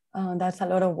 That's a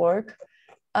lot of work.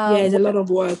 It's a lot of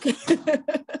work.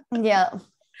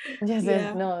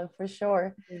 No, for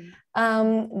sure.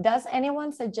 Does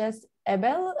anyone suggest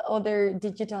Ebel, other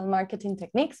digital marketing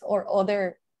techniques or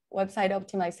other website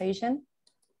optimization?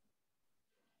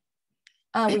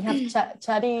 We have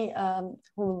Chadi,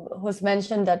 who's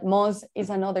mentioned that Moz is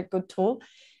another good tool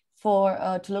for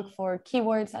to look for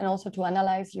keywords and also to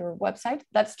analyze your website.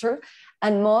 That's true.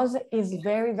 And Moz is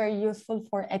very, very useful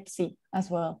for Etsy as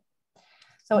well.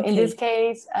 So in this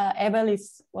case, Ebel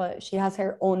she has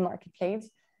her own marketplace.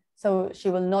 So she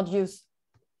will not use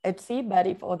Etsy, but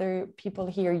if other people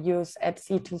here use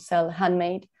Etsy to sell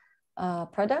handmade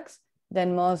products,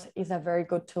 then Moz is a very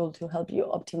good tool to help you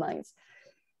optimize.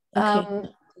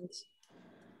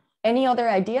 Any other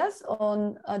ideas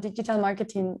on digital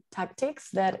marketing tactics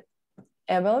that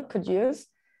Ebel could use?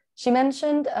 She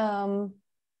mentioned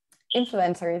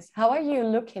influencers. How are you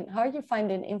looking? How are you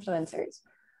finding influencers?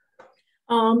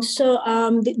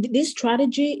 This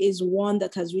strategy is one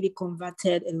that has really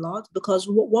converted a lot, because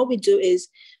what we do is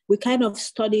we kind of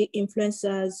study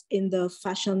influencers in the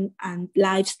fashion and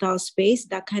lifestyle space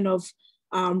that kind of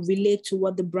relate to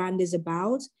what the brand is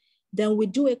about. Then we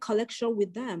do a collection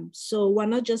with them. So we're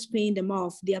not just paying them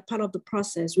off. They are part of the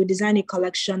process. We design a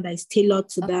collection that is tailored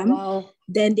to them. Wow.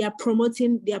 Then they are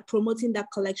promoting that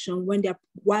collection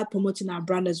while promoting our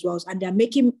brand as well. And they're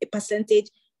making a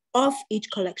percentage of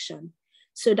each collection.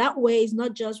 So that way, it's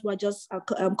not just we're just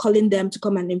calling them to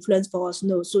come and influence for us.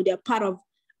 No, so they're part of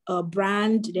a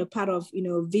brand. They're part of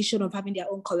vision of having their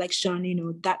own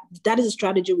collection. That is a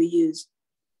strategy we use.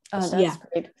 Oh, that's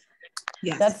great.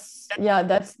 Yes.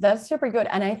 That's super good.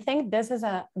 And I think this is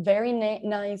a very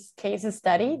nice case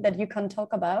study that you can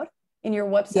talk about in your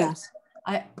website. Yes.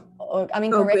 I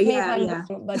mean, correct me if I'm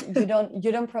wrong, but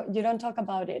you don't talk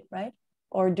about it, right?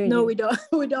 Or do you? No, we don't.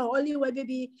 We don't. Only when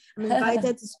maybe I'm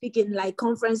invited to speak in like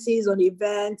conferences or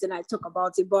events and I talk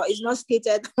about it, but it's not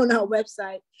stated on our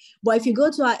website. But if you go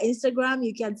to our Instagram,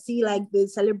 you can see like the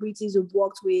celebrities we've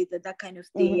worked with and that kind of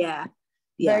thing. Mm-hmm.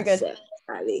 Yeah. Very good.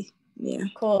 Exactly. Yeah.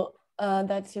 Cool.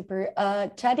 That's super.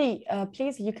 Chadi,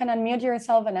 please, you can unmute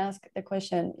yourself and ask the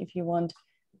question if you want,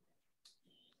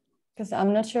 because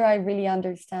I'm not sure I really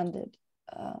understand it.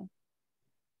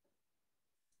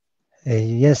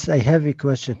 Yes, I have a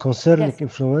question concerning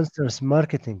influencers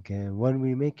marketing. When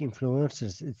we make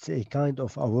influencers, it's a kind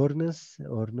of awareness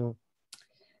or no?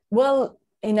 Well,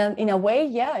 in a way,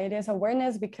 yeah, it is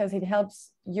awareness because it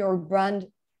helps your brand,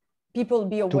 people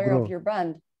be aware of your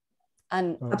brand.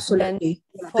 And absolutely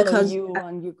follow you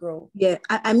and you grow. Yeah,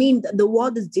 I mean, the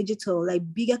world is digital. Like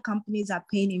bigger companies are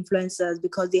paying influencers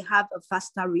because they have a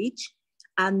faster reach,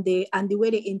 and the way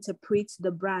they interpret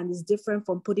the brand is different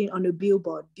from putting on a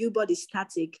billboard. Billboard is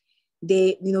static.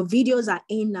 Videos are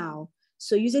in now.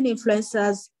 So using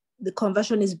influencers, the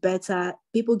conversion is better.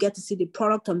 People get to see the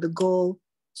product on the go.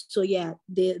 So yeah,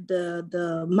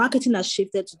 the marketing has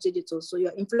shifted to digital. So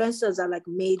your influencers are like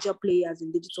major players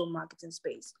in digital marketing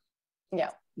space.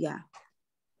 Yeah,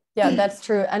 that's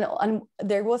true. And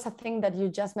there was a thing that you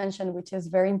just mentioned, which is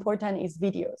very important, is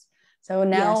videos. So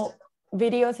now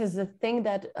videos is the thing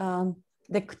that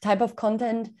the type of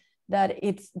content that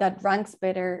ranks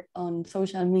better on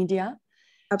social media.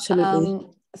 Absolutely.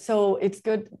 So it's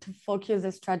good to focus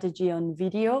the strategy on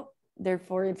video.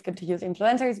 Therefore, it's good to use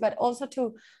influencers, but also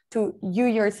to you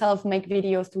yourself make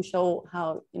videos to show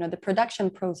how the production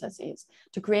process is,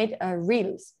 to create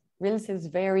reels. Reels is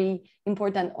very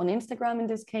important on Instagram in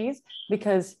this case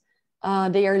because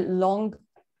they are long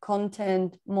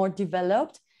content, more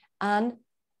developed, and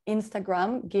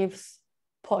Instagram gives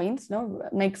points,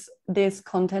 makes this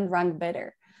content rank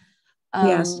better.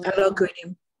 Yes, I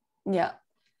agree. Yeah.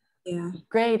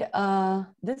 Great.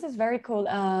 This is very cool,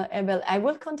 Abel. I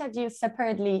will contact you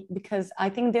separately because I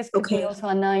think this could be also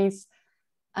a nice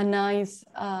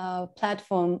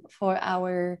platform for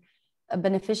our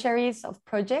beneficiaries of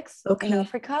projects in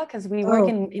Africa, because we work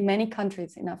in many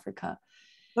countries in Africa.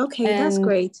 That's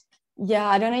great. Yeah,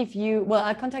 I don't know if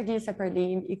I'll contact you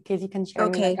separately in case you can share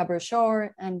me like a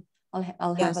brochure, and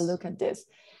I'll have a look at this.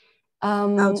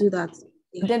 I'll do that.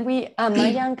 Then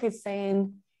Mayank is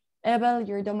saying, Abel,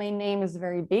 your domain name is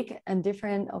very big and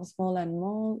different of small and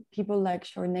small. People like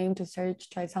short name to search,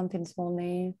 try something small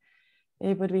name.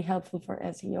 It would be helpful for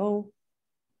SEO.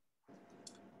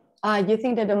 You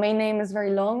think the domain name is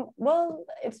very long? Well,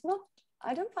 it's not.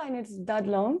 I don't find it's that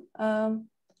long.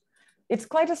 It's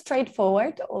quite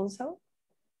straightforward also.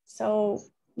 So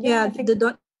I think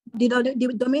the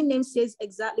domain name says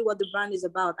exactly what the brand is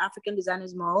about. African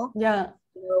Designers Mall. Yeah.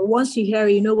 Once you hear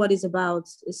it, you know what it's about.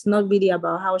 It's not really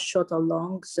about how short or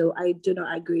long. So I do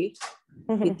not agree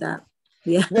with that.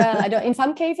 Yeah. I don't. In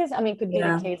some cases, I mean, it could be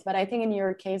the case, but I think in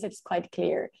your case, it's quite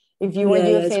clear. If you were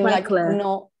using like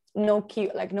no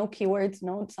keywords,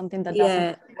 something that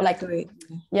doesn't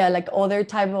like other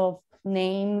type of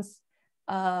names.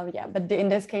 But in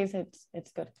this case,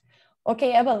 it's good.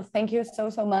 Okay, Abel, thank you so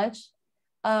much.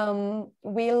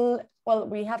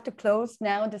 We have to close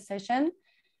now the session.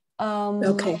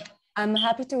 I'm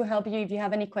happy to help you. If you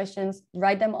have any questions,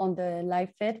 write them on the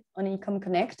live feed on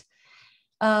ecomConnect.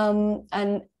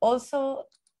 And also,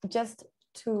 just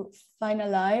to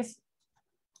finalize,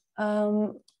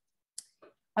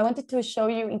 I wanted to show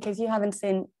you, in case you haven't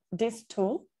seen, this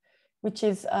tool, which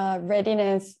is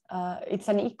readiness. It's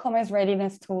an e-commerce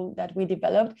readiness tool that we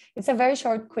developed. It's a very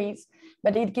short quiz,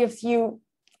 but it gives you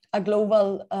a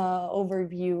global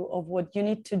overview of what you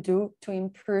need to do to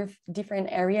improve different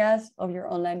areas of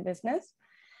your online business.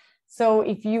 So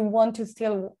if you want to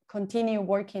still continue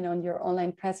working on your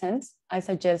online presence, I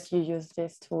suggest you use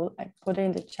this tool. I put it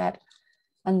in the chat,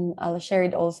 and I'll share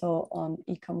it also on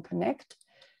ecomConnect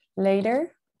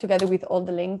later, together with all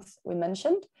the links we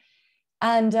mentioned.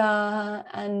 And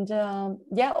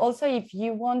yeah, also if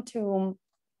you want to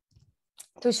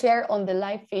share on the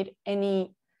live feed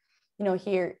any,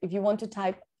 here, if you want to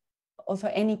type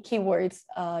also any keywords,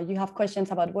 you have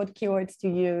questions about what keywords to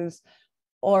use,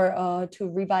 or to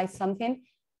revise something,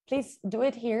 please do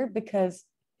it here, because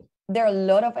there are a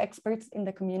lot of experts in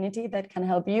the community that can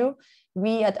help you.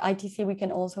 We at ITC, we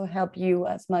can also help you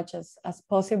as much as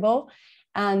possible.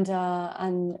 And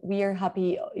we are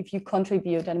happy if you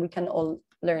contribute, and we can all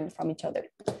learn from each other.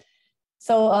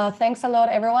 So thanks a lot,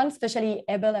 everyone, especially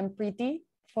Ebel and Preeti,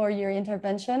 for your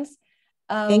interventions.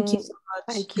 Thank you so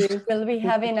much. Thank you. We'll be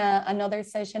having another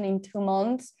session in 2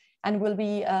 months, and we'll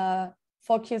be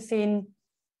focusing,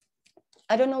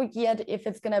 I don't know yet if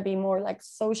it's going to be more like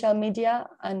social media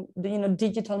and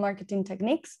digital marketing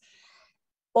techniques,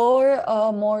 or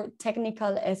more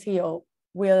technical SEO.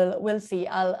 We'll see.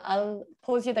 I'll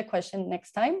pose you the question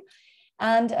next time.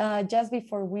 And just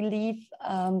before we leave,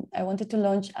 I wanted to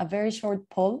launch a very short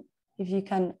poll, if you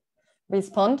can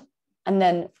respond, and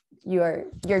then you're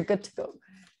good to go.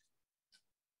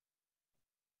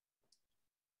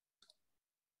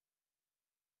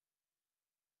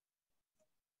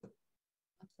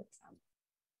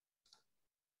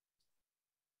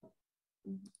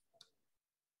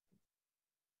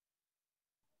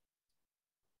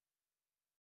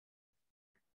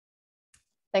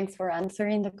 Thanks for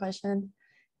answering the question.